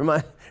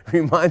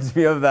 Reminds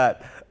me of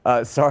that,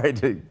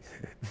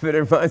 but it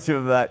reminds me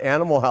of that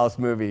Animal House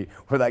movie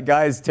where that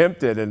guy is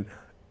tempted and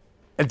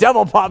a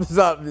devil pops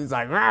up and he's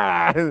like,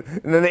 "Rah!" And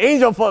then the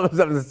angel pops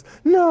up and says,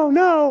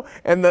 no.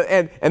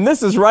 And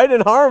this is right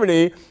in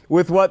harmony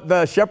with what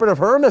the Shepherd of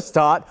Hermas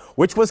taught,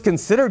 which was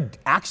considered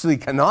actually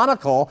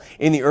canonical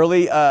in the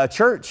early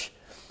church.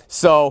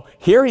 So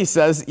here he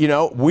says,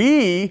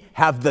 we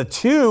have the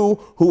two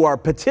who are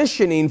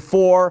petitioning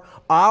for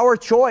our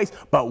choice,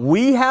 but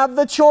we have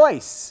the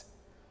choice.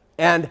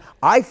 And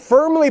I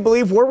firmly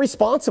believe we're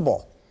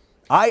responsible.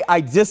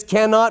 I just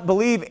cannot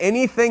believe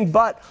anything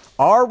but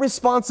our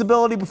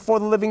responsibility before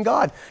the living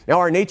God. Now,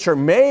 our nature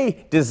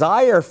may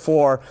desire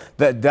for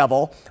the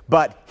devil,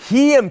 but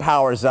he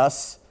empowers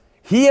us.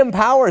 He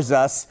empowers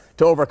us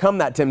to overcome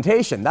that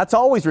temptation. That's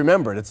always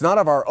remembered. It's not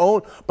of our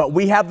own, but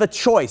we have the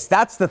choice.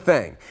 That's the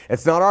thing.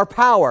 It's not our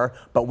power,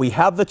 but we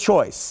have the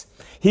choice.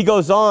 He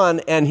goes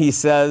on and he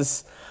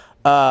says,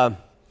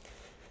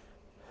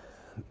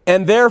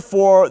 "And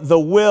therefore the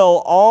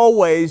will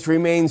always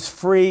remains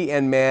free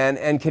in man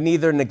and can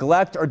neither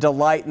neglect or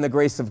delight in the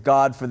grace of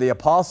God. For the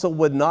apostle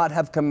would not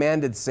have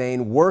commanded,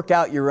 saying, 'Work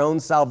out your own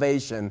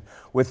salvation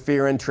with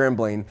fear and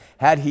trembling,'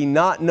 had he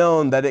not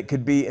known that it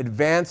could be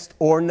advanced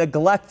or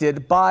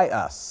neglected by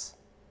us."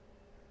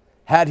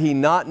 Had he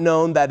not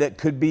known that it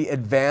could be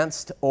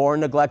advanced or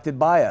neglected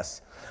by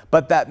us.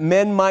 "But that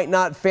men might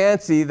not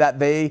fancy that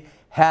they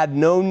had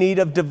no need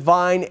of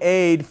divine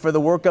aid for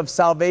the work of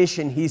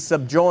salvation," he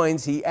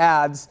subjoins, he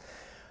adds,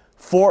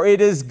 "For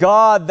it is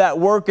God that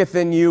worketh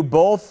in you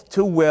both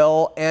to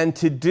will and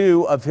to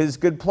do of his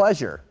good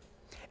pleasure."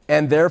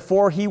 And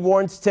therefore he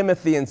warns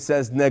Timothy and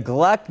says,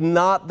 "Neglect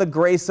not the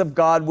grace of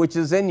God which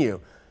is in you."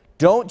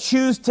 Don't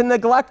choose to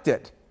neglect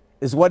it,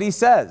 is what he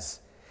says.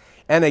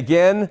 And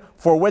again,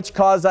 "For which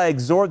cause I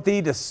exhort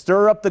thee to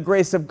stir up the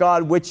grace of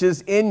God which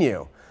is in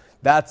you."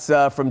 That's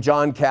from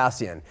John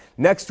Cassian.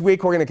 Next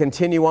week, we're going to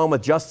continue on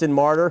with Justin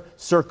Martyr,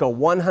 circa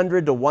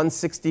 100 to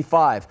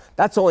 165.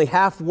 That's only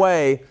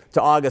halfway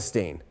to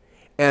Augustine.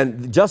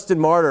 And Justin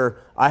Martyr,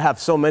 I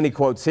have so many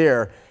quotes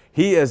here.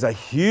 He is a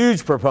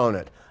huge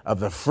proponent of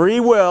the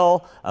free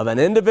will of an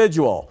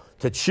individual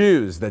to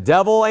choose the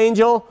devil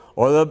angel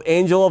or the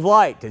angel of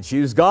light, to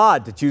choose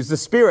God, to choose the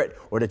spirit,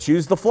 or to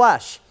choose the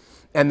flesh.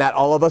 And that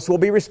all of us will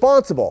be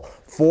responsible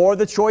for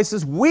the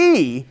choices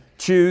we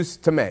choose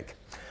to make.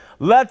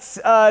 Let's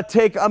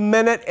take a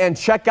minute and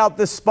check out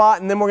this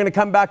spot, and then we're going to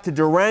come back to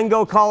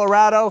Durango,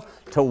 Colorado,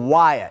 to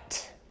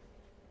Wyatt.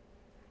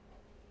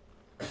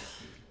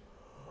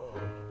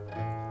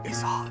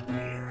 It's hot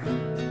here.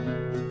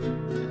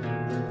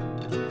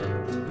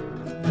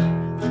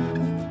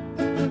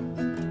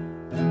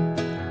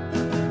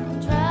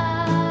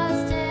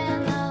 Trust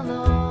in the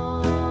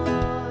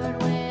Lord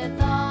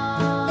with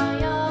all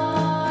your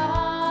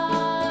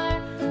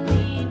heart.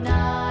 Lean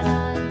not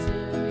unto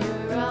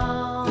your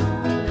own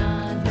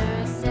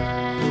understanding.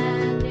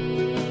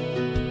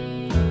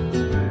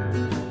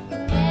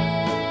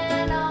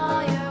 In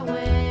all your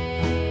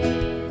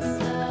ways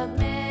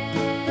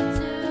submit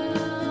to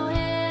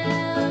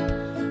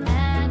Him,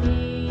 and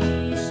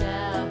He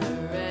shall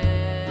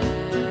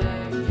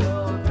direct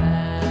your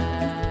path.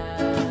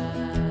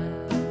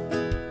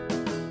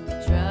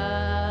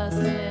 Trust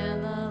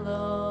in the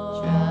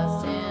Lord.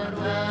 Trust in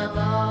with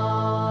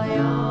all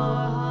your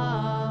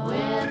heart.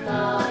 With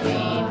all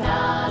lean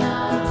not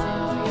unto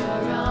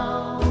your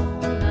own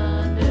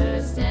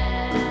understanding.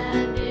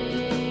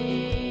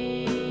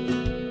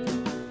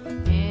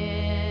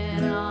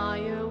 In all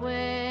your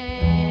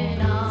ways,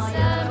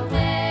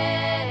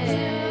 submit to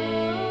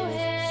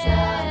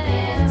Him,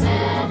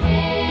 and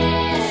He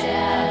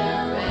shall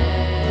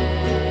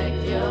direct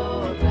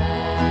your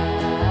paths.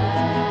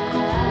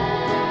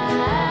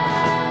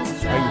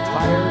 Are you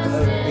tired of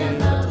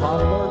being a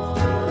toddler?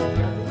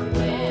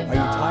 Are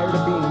you tired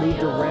of being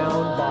moved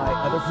around by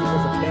other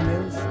people's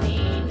opinions?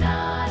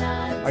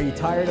 Are you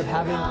tired of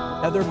having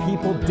other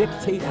people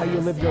dictate how you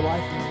live your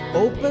life?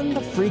 Open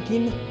the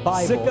freaking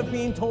Bible. Sick of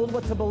being told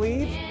what to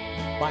believe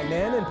by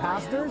men and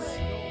pastors?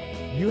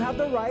 You have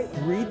the right,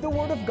 read the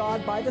Word of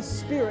God by the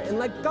Spirit and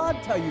let God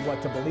tell you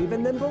what to believe,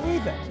 and then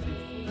believe it.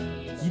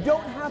 You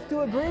don't have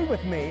to agree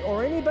with me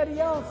or anybody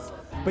else,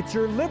 but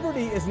your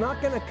liberty is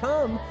not going to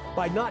come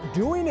by not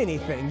doing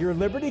anything. Your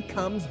liberty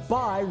comes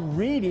by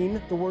reading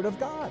the Word of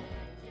God.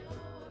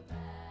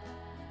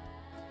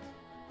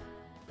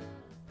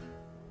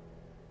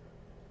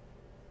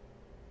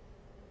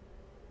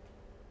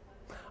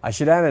 I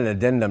should add an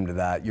addendum to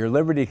that. Your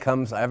liberty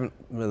comes, I haven't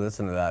really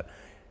listened to that,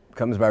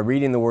 comes by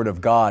reading the Word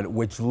of God,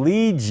 which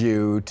leads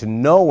you to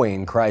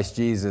knowing Christ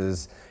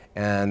Jesus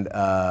and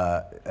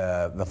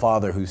the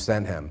Father who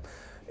sent Him.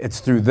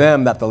 It's through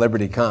them that the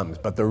liberty comes,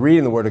 but the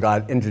reading the Word of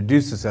God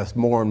introduces us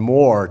more and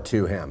more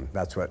to Him.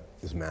 That's what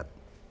is meant.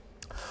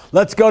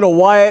 Let's go to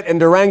Wyatt in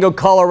Durango,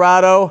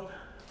 Colorado.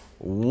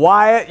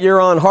 Wyatt, you're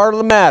on Heart of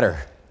the Matter.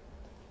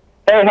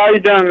 Hey, how you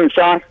doing,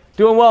 Sean?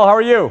 Doing well, how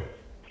are you?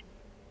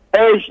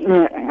 Hey,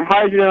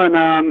 how you doing?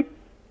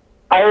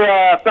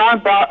 I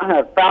found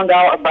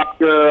out about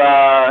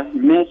your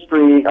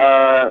ministry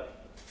while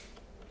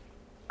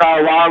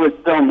I was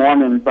still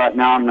Mormon, but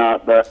now I'm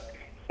not. But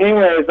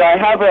anyways, I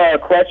have a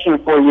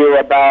question for you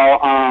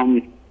about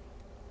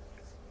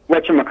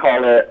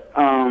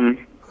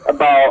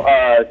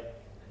about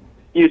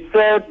you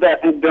said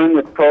that during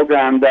this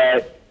program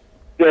that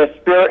the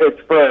Spirit is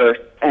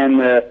first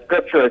and the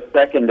Scripture is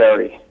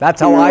secondary.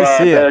 That's how I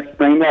see it.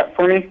 Explain that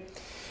for me.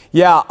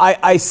 Yeah,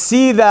 I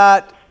see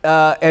that,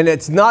 and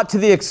it's not to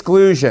the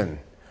exclusion,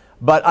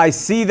 but I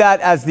see that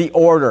as the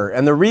order.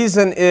 And the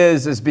reason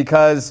is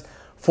because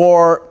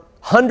for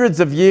hundreds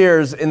of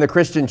years in the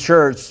Christian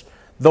church,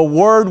 the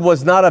Word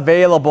was not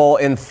available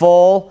in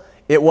full.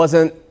 It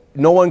wasn't,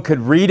 no one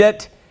could read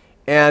it,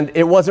 and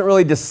it wasn't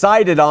really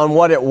decided on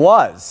what it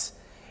was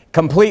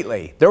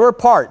completely. There were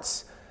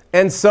parts.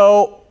 And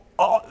so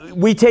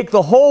we take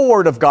the whole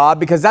Word of God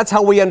because that's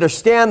how we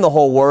understand the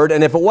whole Word.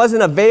 And if it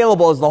wasn't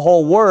available as the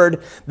whole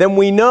Word, then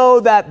we know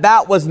that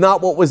that was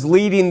not what was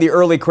leading the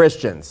early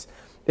Christians.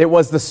 It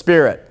was the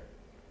Spirit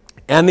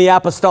and the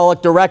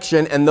apostolic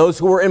direction and those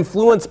who were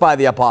influenced by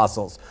the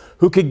apostles,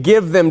 who could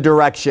give them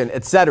direction,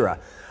 etc.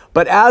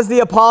 But as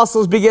the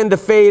apostles began to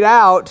fade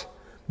out,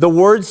 the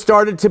Word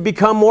started to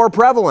become more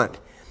prevalent.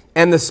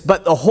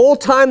 But the whole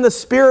time the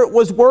Spirit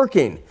was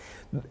working.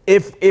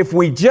 If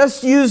we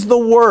just use the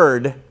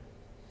Word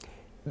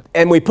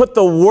and we put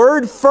the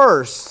Word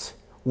first,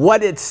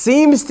 what it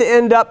seems to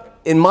end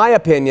up, in my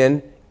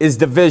opinion, is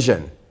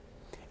division.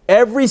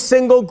 Every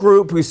single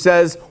group who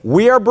says,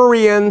 we are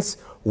Bereans,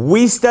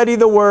 we study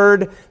the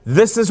Word,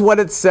 this is what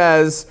it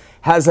says,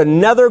 has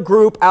another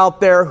group out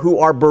there who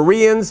are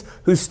Bereans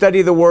who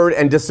study the Word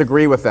and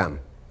disagree with them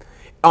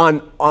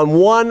on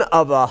one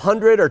of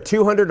 100 or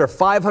 200 or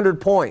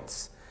 500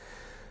 points.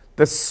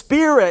 The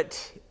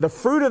Spirit, the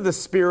fruit of the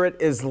Spirit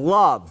is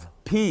love,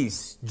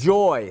 peace,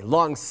 joy,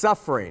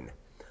 long-suffering.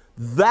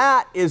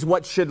 That is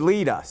what should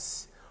lead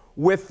us,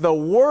 with the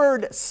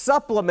Word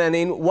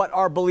supplementing what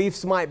our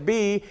beliefs might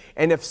be.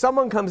 And if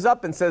someone comes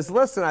up and says,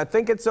 listen, I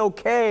think it's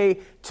okay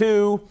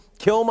to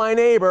kill my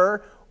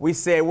neighbor, we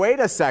say, wait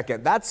a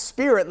second, that's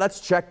Spirit. Let's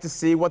check to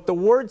see what the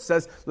Word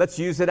says. Let's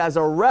use it as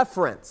a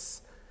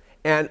reference.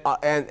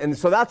 And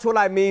so that's what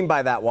I mean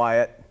by that,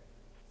 Wyatt.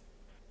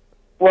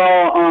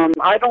 Well,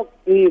 I don't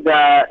see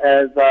that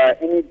as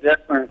any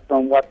different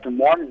from what the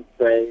Mormons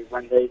say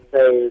when they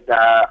say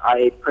that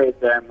I prayed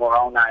the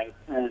Moroni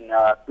in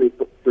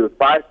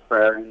 3-5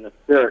 prayer, and the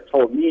Spirit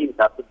told me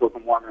that the Book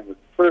of Mormon was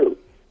true.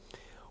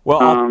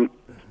 Well,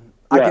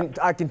 yeah.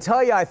 I can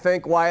tell you, I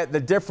think, Wyatt, the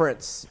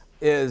difference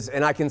is,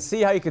 and I can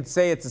see how you could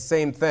say it's the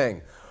same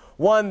thing.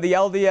 One, the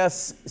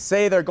LDS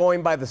say they're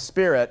going by the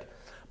Spirit,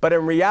 but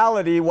in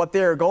reality, what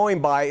they're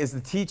going by is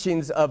the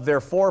teachings of their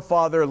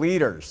forefather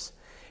leaders.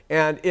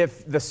 And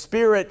if the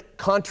Spirit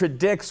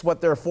contradicts what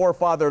their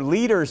forefather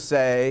leaders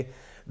say,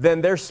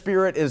 then their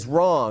spirit is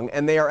wrong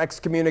and they are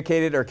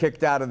excommunicated or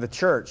kicked out of the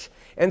church.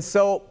 And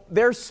so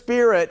their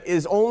spirit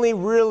is only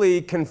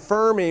really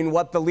confirming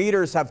what the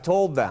leaders have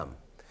told them.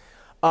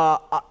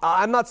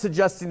 I'm not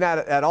suggesting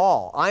that at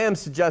all. I am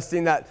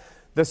suggesting that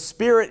the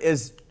Spirit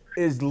is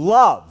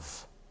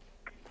love.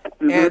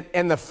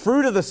 And the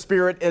fruit of the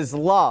Spirit is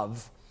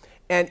love.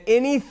 And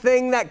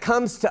anything that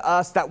comes to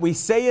us that we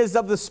say is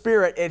of the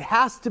Spirit, it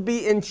has to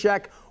be in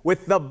check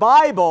with the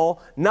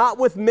Bible, not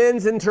with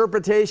men's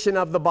interpretation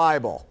of the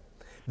Bible.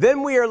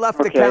 Then we are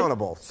left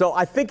accountable. So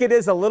I think it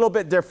is a little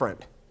bit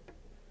different.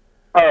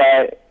 All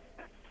right.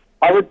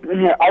 I would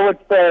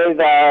say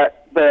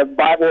that the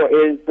Bible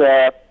is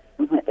the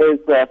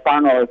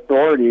final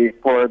authority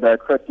for the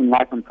Christian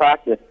life and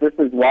practice. This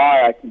is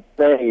why I can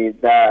say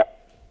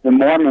that the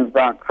Mormons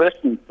aren't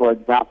Christians, for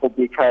example,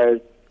 because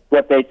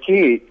what they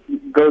teach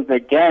goes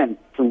against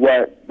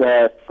what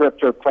the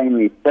Scripture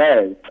plainly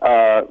says,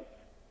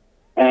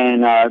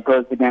 and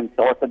goes against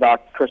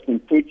Orthodox Christian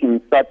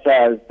teachings, such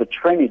as the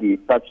Trinity,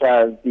 such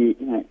as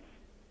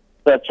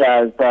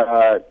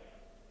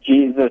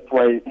Jesus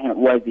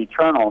was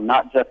eternal,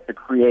 not just a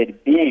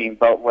created being,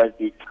 but was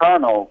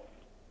eternal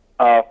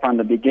from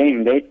the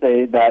beginning. They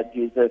say that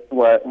Jesus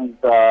was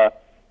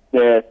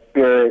the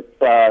Spirit's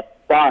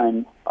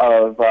son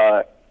of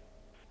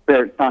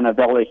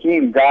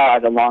Elohim,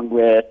 God, along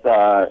with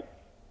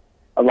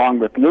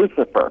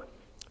Lucifer.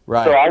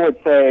 Right. So I would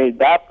say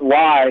that's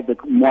why the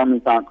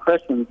Mormons aren't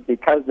Christians,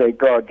 because they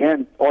go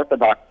against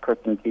Orthodox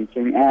Christian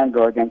teaching and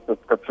go against the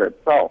Scripture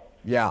itself.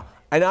 Yeah,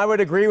 and I would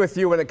agree with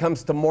you when it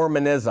comes to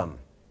Mormonism.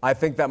 I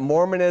think that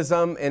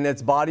Mormonism in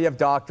its body of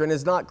doctrine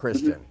is not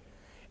Christian.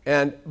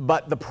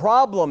 But the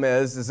problem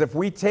is if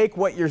we take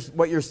what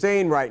you're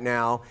saying right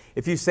now,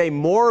 if you say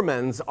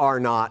Mormons are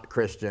not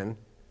Christian,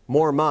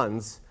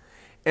 Mormons,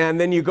 and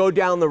then you go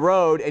down the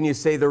road and you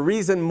say the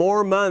reason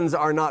Mormons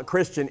are not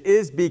Christian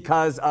is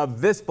because of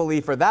this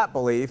belief or that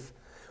belief,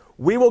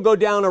 we will go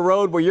down a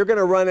road where you're going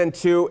to run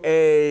into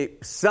a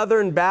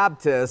Southern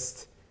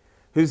Baptist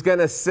who's going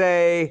to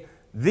say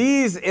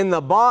these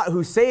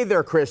who say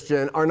they're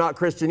Christian are not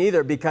Christian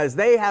either because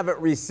they haven't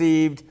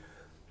received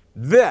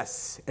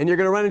this. And you're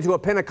going to run into a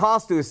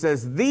Pentecostal who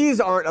says these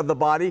aren't of the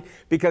body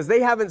because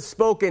they haven't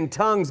spoken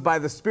tongues by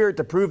the Spirit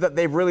to prove that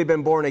they've really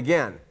been born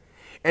again.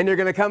 And you're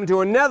going to come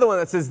to another one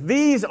that says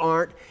these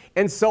aren't.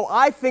 And so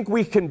I think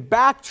we can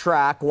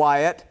backtrack,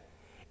 Wyatt,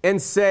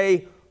 and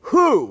say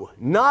who,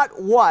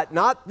 not what,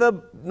 not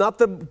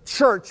the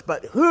church,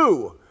 but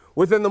who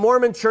within the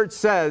Mormon church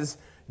says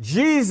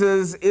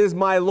Jesus is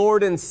my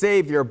Lord and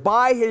Savior.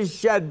 By his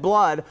shed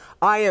blood,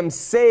 I am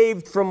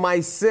saved from my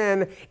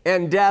sin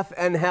and death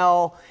and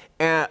hell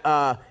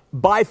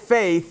by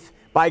faith,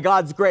 by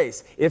God's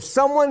grace. If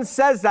someone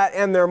says that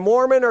and they're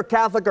Mormon or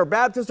Catholic or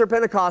Baptist or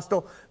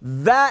Pentecostal,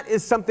 that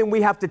is something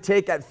we have to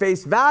take at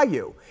face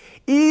value.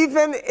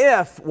 Even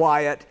if,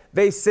 Wyatt,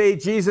 they say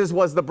Jesus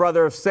was the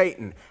brother of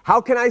Satan. How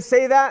can I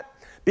say that?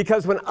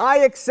 Because when I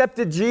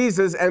accepted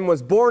Jesus and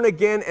was born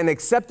again and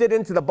accepted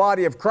into the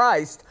body of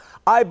Christ,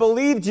 I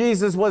believe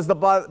Jesus was the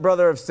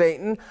brother of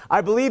Satan.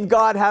 I believe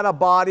God had a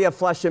body of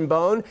flesh and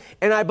bone,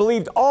 and I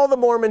believed all the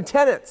Mormon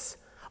tenets.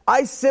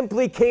 I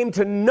simply came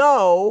to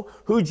know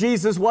who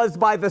Jesus was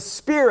by the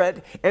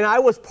Spirit, and I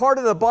was part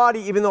of the body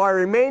even though I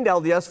remained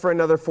LDS for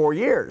another 4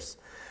 years.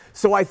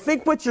 So I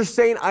think what you're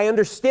saying, I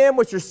understand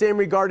what you're saying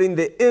regarding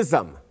the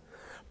ism.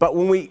 But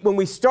when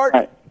we start,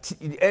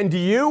 and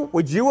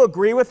would you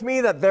agree with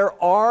me that there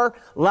are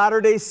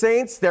Latter-day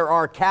Saints, there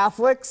are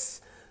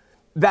Catholics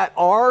that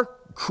are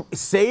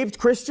saved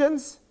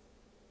Christians?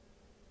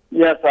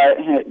 Yes,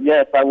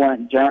 I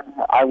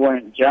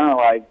wouldn't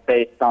generalize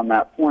based on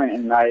that point,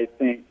 and I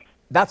think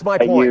that's my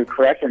point. You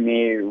corrected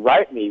me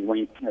rightly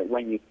when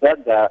you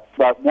said that.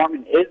 But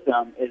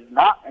Mormonism is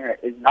not a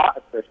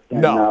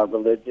Christian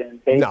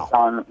religion based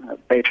on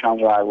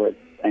what I was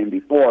saying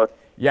before.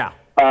 Yeah.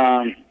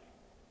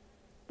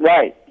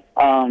 Right.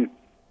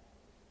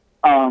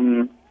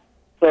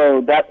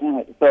 So that's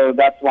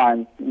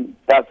why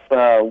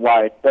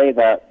I say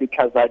that,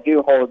 because I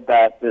do hold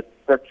that the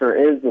Scripture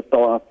is the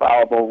sole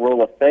infallible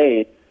rule of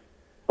faith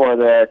for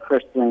the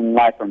Christian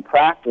life and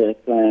practice,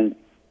 and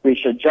we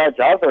should judge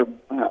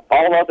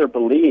all other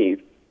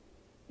beliefs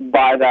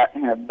by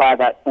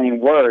that same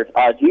word.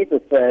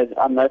 Jesus said,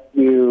 unless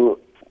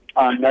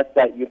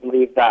that you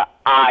believe that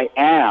I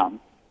am,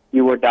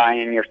 you will die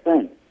in your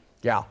sins.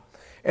 Yeah.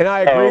 And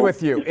I agree So-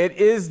 with you. It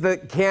is the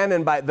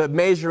canon, by the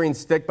measuring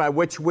stick by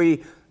which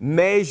we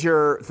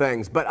measure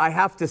things. But I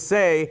have to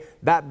say,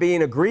 that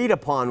being agreed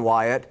upon,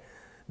 Wyatt,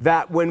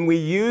 that when we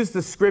use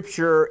the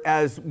scripture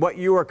as what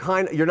you are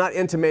you're not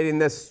intimating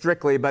this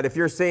strictly, but if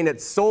you're saying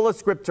it's sola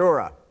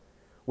scriptura,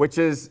 which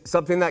is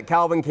something that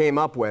Calvin came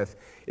up with,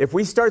 if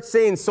we start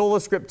saying sola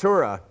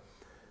scriptura,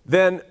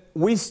 then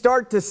we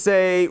start to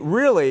say,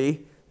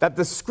 really, that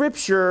the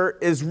scripture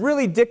is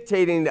really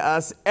dictating to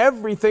us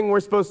everything we're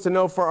supposed to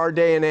know for our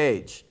day and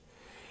age.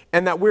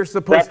 And that we're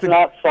supposed That's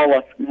not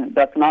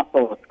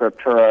sola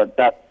scriptura.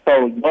 That's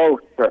solo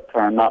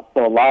scriptura, not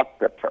sola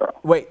scriptura.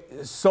 Wait,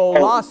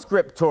 sola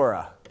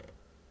scriptura.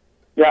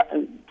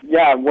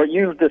 Yeah. What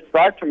you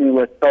described to me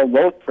was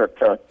solo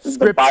scriptura, the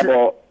Scripture-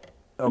 Bible,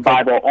 Okay.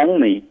 Bible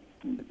only.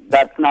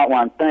 That's not what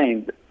I'm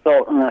saying.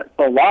 So,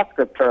 sola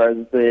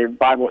scriptura is the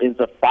Bible is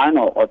the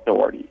final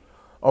authority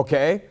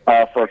Okay.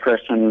 for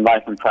Christian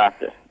life and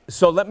practice.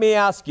 So let me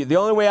ask you, the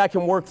only way I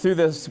can work through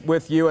this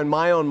with you in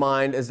my own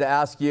mind is to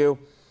ask you,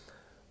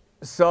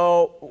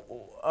 so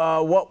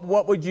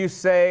what would you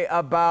say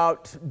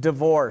about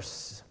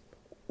divorce?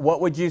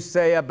 What would you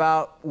say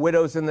about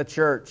widows in the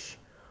church?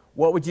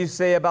 What would you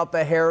say about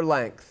the hair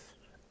length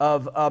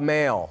of a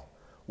male?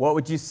 What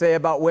would you say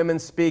about women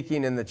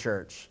speaking in the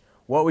church?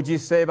 What would you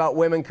say about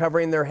women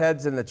covering their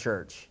heads in the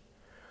church?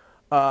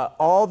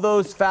 All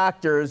those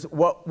factors,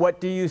 what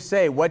do you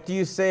say? What do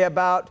you say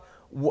about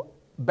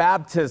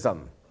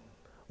baptism?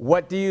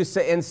 What do you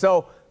say? And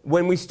so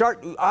when we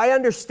start, I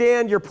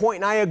understand your point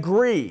and I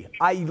agree.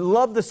 I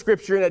love the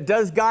scripture and it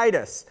does guide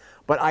us.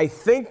 But I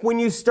think when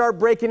you start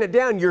breaking it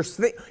down,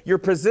 your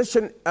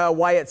position,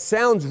 Wyatt,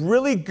 sounds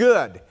really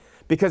good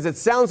because it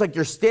sounds like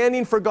you're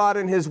standing for God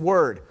and His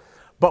Word.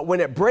 But when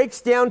it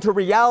breaks down to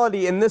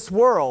reality in this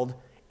world,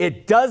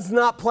 it does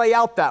not play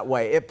out that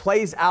way. It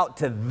plays out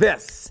to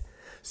this.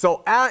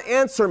 So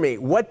answer me,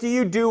 what do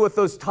you do with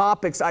those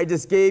topics I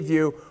just gave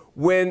you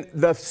when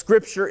the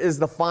scripture is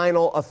the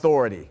final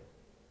authority?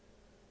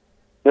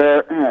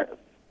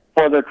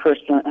 For the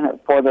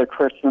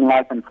Christian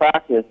life and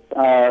practice,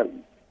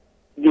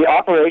 the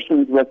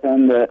operations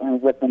within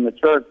the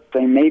church,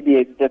 they may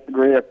be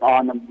disagreed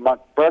upon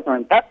amongst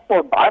brethren. That's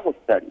for Bible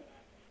study.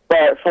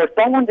 But for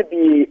someone to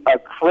be a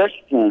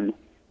Christian,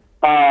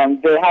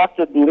 they have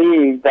to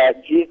believe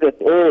that Jesus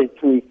is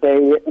who He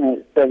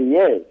said He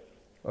is.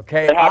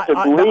 Okay, They have to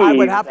I believe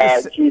would have to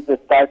that Jesus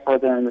died for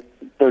their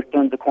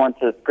sins according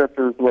to the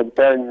Scriptures, was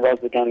buried and rose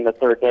again the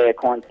third day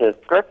according to the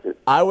Scriptures.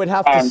 I would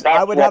have to. That's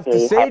I would what have to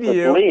they say have to to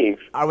you. believe.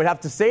 I would have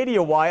to say to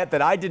you, Wyatt,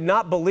 that I did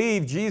not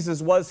believe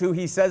Jesus was who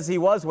He says He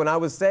was when I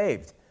was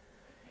saved,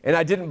 and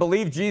I didn't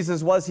believe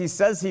Jesus was He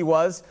says He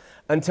was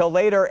until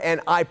later.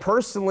 And I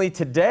personally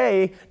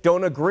today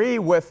don't agree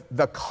with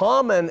the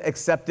common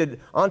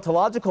accepted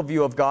ontological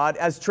view of God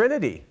as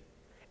Trinity.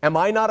 Am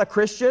I not a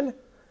Christian?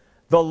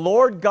 The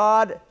Lord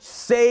God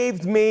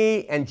saved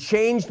me and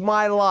changed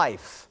my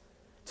life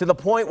to the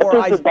point where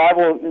What does the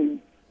Bible say?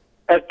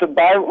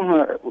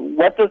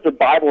 What does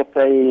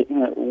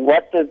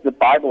the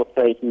Bible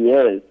say He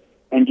is?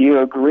 And do you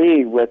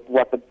agree with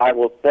what the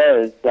Bible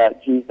says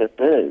that Jesus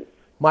is?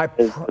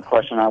 Is the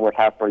question I would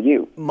have for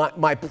you.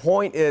 My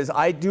point is,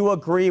 I do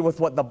agree with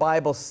what the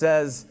Bible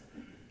says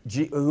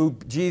who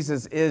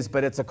Jesus is,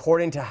 but it's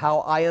according to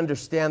how I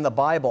understand the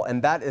Bible,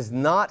 and that is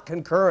not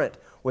concurrent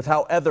with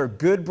how other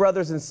good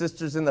brothers and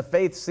sisters in the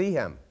faith see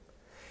Him.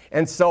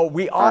 And so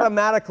we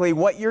automatically,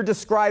 what you're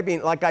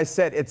describing, like I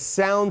said, it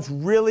sounds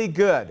really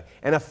good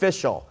and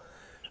official,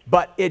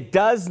 but it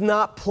does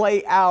not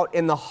play out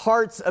in the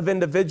hearts of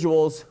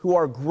individuals who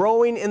are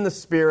growing in the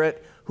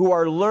Spirit, who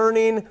are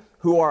learning,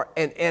 who are,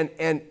 and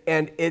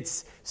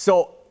it's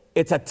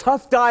a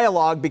tough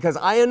dialogue because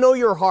I know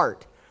your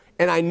heart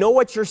and I know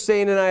what you're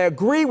saying and I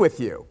agree with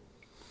you,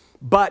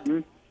 but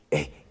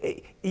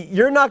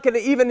you're not going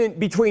to, even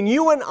between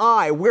you and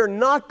I, we're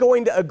not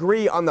going to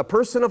agree on the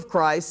person of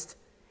Christ,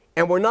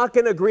 and we're not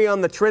going to agree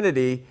on the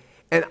Trinity.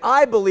 And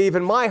I believe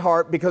in my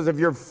heart, because of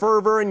your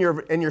fervor and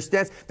your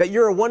stance, that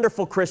you're a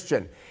wonderful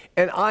Christian.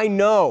 And I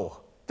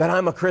know that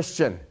I'm a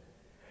Christian.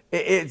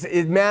 It's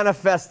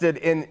manifested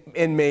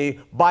in me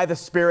by the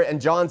Spirit, and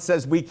John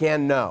says we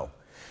can know.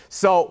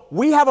 So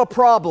we have a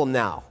problem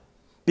now,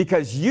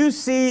 because you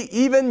see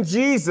even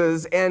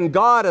Jesus and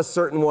God a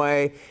certain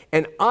way,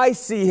 and I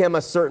see Him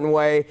a certain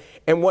way.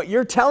 And what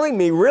you're telling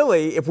me,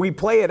 really, if we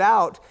play it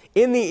out,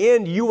 in the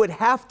end, you would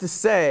have to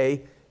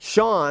say,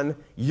 Sean,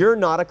 you're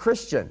not a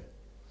Christian.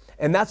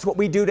 And that's what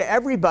we do to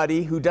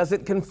everybody who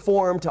doesn't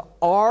conform to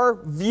our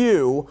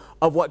view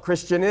of what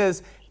Christian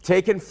is,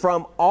 taken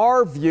from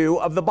our view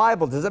of the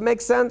Bible. Does it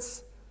make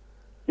sense?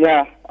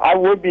 Yeah, I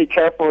would be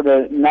careful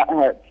to not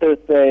to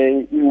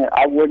say.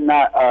 I would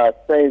not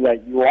say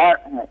that you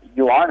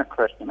aren't a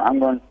Christian. I'm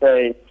going to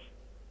say,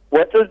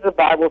 what does the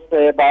Bible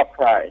say about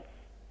Christ?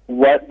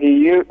 What do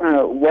you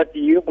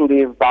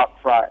believe about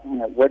Christ?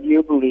 What do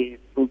you believe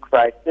who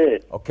Christ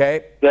is?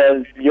 Okay.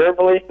 Does your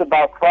beliefs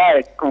about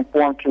Christ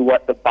conform to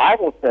what the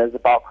Bible says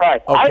about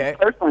Christ? Okay. I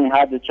personally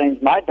had to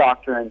change my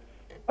doctrine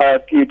a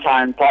few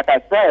times. Like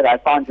I said, I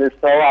found your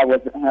show. I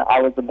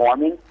was a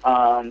Mormon.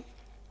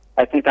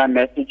 I think I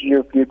messaged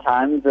you a few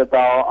times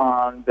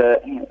about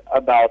the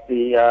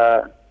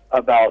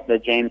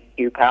James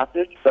 2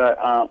 passage, but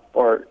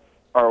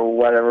or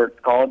whatever it's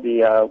called,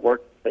 the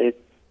works faith.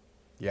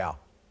 Yeah.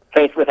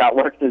 Faith without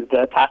works is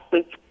dead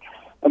passage.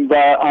 But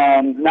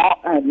now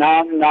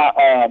I'm not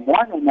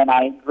Mormon, and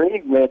I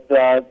agree with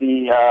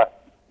the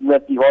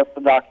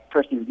Orthodox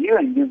Christian view,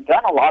 and you've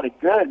done a lot of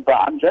good. But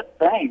I'm just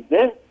saying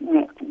this: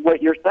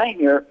 what you're saying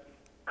here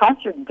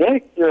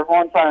contradicts your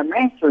whole entire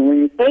ministry. When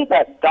you say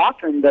that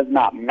doctrine does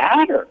not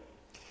matter,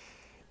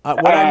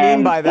 What I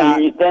mean by that,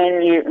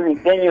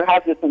 then you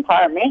have this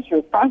entire ministry.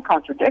 It's kind of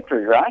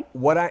contradictory, right?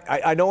 what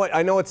I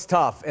know it's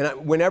tough, and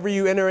whenever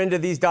you enter into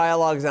these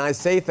dialogues and I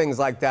say things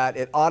like that,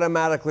 it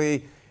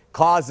automatically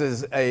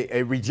causes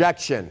a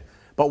rejection.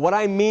 But what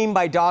I mean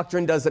by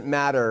doctrine doesn't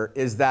matter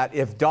is that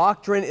if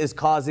doctrine is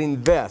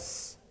causing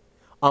this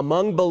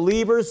among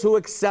believers who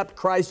accept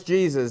Christ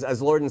Jesus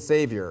as Lord and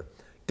Savior,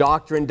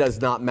 doctrine does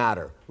not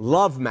matter.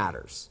 Love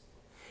matters.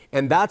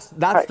 And that's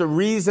Right. the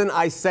reason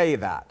I say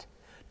that.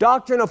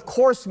 Doctrine, of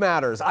course,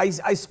 matters. I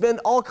spend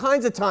all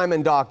kinds of time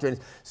in doctrines.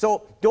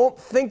 So don't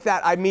think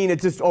that I mean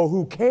it's just, oh,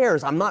 who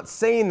cares? I'm not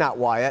saying that,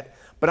 Wyatt.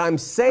 But I'm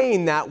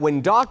saying that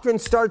when doctrine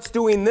starts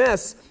doing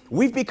this,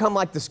 we've become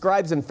like the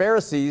scribes and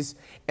Pharisees,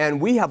 and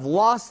we have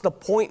lost the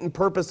point and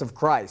purpose of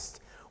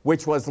Christ,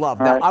 which was love.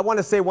 Now, Right. I want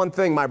to say one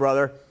thing, my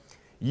brother.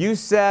 You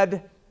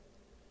said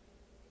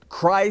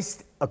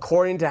Christ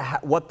according to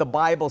what the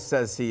Bible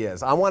says he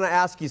is. I want to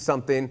ask you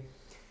something.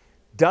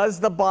 Does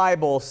the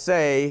Bible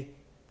say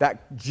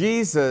that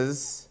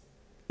Jesus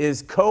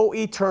is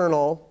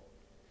co-eternal,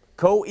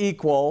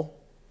 co-equal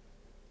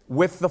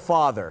with the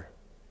Father?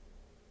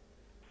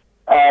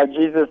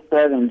 Jesus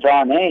said in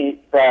John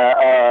 8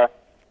 that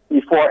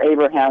before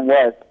Abraham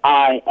was,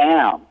 I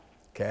am.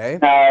 Okay.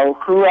 Now,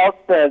 who else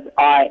says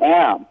I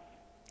am?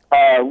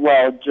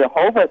 Well,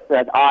 Jehovah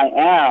said I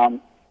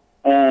am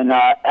in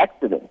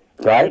Exodus,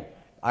 right?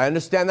 I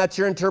understand that's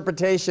your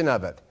interpretation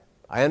of it.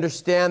 I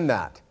understand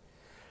that.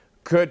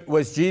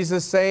 Was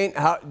Jesus saying,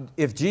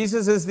 if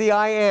Jesus is the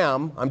I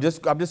am, I'm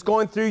just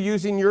going through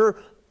using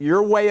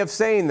your way of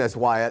saying this,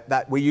 Wyatt,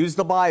 that we use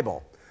the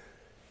Bible.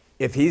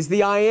 If he's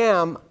the I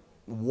am,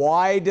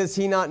 why does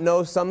he not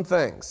know some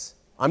things?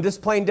 I'm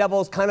just playing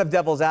devil's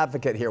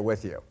advocate here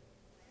with you.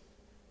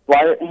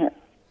 Why?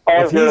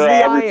 If he's the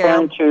I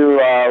am, referring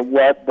to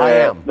what I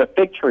am. the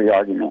fig tree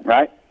argument,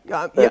 right?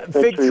 Yeah, The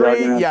fig tree,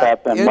 argument yeah,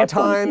 that the end Muslims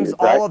times, use,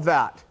 right? all of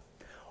that.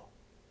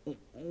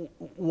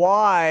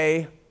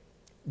 Why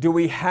do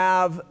we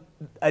have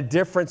a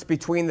difference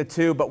between the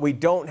two, but we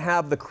don't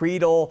have the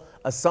creedal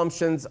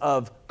assumptions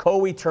of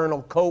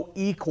co-eternal,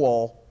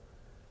 co-equal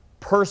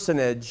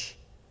personage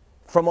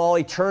from all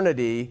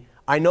eternity?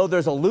 I know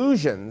there's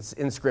allusions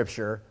in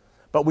Scripture,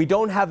 but we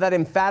don't have that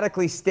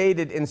emphatically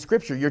stated in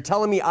Scripture. You're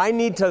telling me I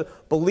need to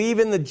believe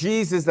in the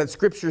Jesus that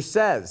Scripture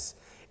says.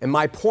 And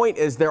my point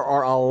is there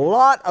are a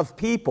lot of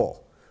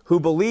people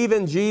who believe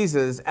in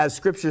Jesus as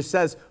Scripture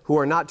says who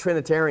are not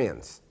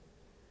Trinitarians.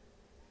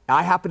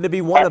 I happen to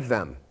be one of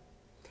them.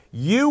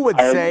 You would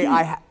say,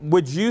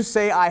 would you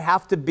say I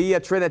have to be a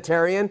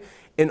Trinitarian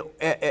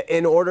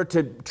in order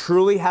to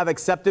truly have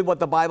accepted what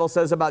the Bible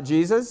says about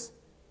Jesus?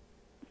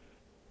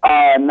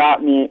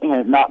 Not me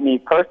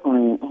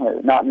personally.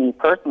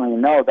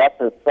 No, that's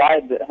a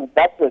side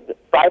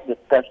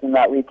discussion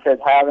that we could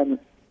have.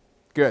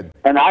 Good.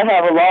 And I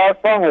have a lot of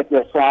fun with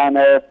this one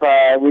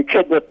if we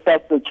could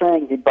discuss the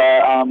Trinity, but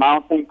I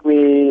don't think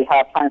we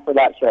have time for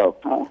that show.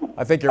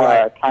 I think you're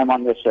right. Time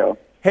on this show.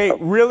 Hey,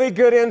 really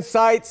good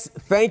insights.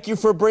 Thank you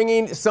for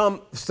bringing some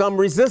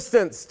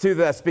resistance to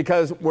this,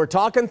 because we're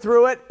talking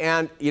through it,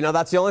 and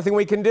that's the only thing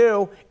we can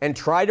do, and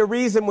try to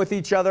reason with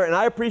each other. And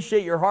I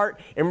appreciate your heart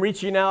in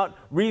reaching out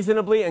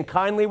reasonably and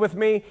kindly with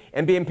me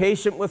and being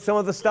patient with some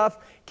of the stuff.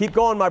 Keep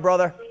going, my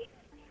brother.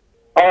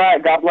 All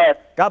right, God bless.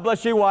 God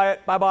bless you,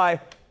 Wyatt.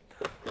 Bye-bye.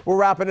 We're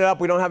wrapping it up.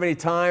 We don't have any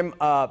time,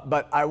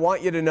 but I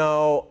want you to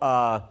know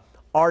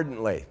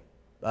ardently,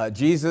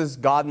 Jesus,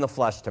 God in the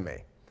flesh to me.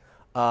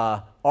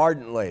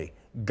 Ardently,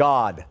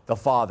 God the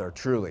Father,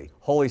 truly.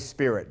 Holy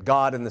Spirit,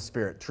 God in the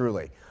Spirit,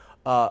 truly.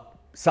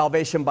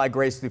 Salvation by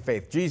grace through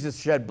faith. Jesus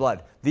shed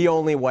blood, the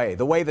only way,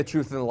 the way, the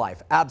truth, and the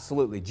life.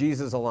 Absolutely,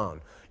 Jesus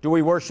alone. Do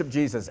we worship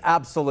Jesus?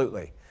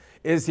 Absolutely.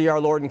 Is he our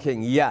Lord and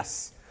King?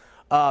 Yes.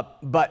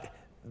 But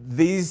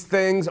these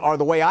things are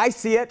the way I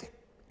see it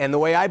and the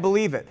way I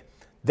believe it.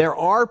 There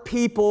are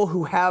people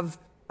who have,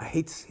 I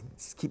hate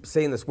to keep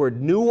saying this word,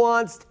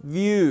 nuanced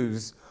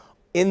views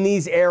in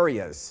these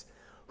areas,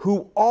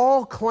 who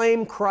all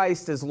claim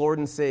Christ as Lord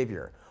and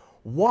Savior.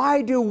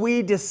 Why do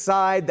we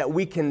decide that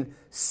we can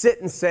sit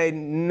and say,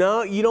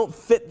 no, you don't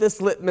fit this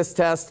litmus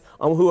test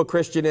on who a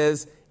Christian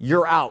is,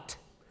 you're out?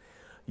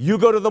 You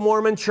go to the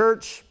Mormon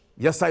church?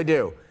 Yes, I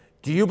do.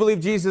 Do you believe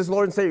Jesus is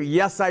Lord and Savior?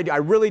 Yes, I do. I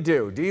really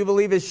do. Do you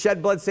believe his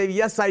shed blood saved you?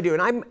 Yes, I do.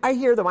 And I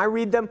hear them, I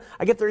read them,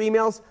 I get their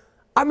emails.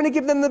 I'm going to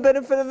give them the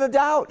benefit of the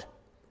doubt.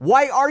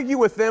 Why argue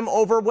with them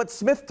over what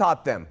Smith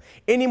taught them?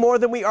 Any more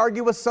than we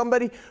argue with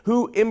somebody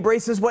who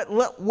embraces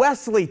what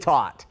Wesley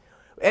taught.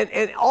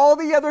 And all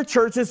the other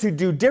churches who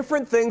do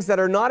different things that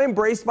are not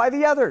embraced by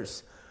the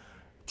others.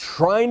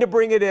 Trying to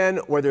bring it in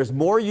where there's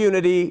more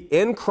unity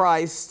in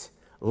Christ,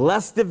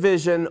 less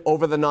division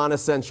over the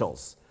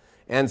non-essentials.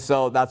 And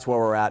so that's where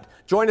we're at.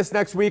 Join us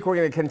next week. We're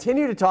going to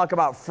continue to talk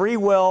about free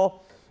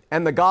will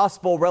and the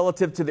gospel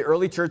relative to the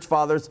early church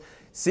fathers.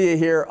 See you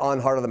here on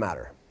Heart of the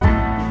Matter.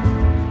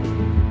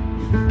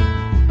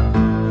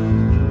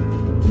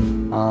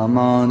 I'm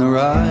on a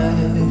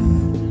ride,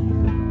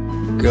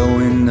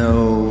 going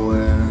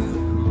nowhere.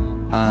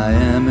 I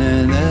am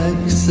an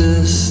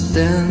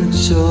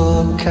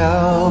existential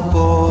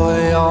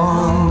cowboy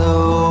on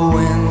the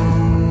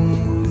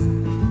wind,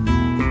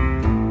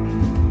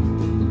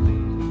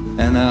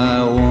 and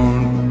I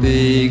won't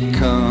be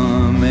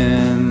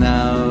coming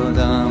out,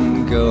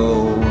 I'm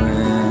going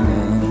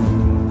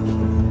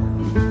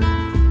in.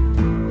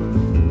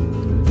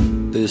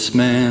 This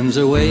man's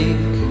awake,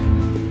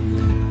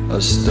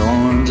 a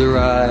storm's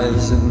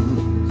arising.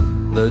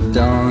 The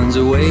dawn's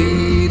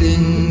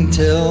awaiting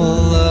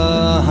till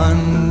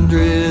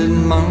 100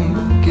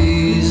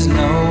 monkeys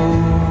know,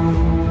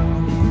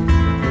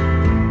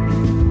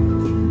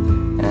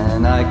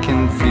 and I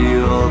can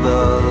feel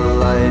the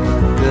light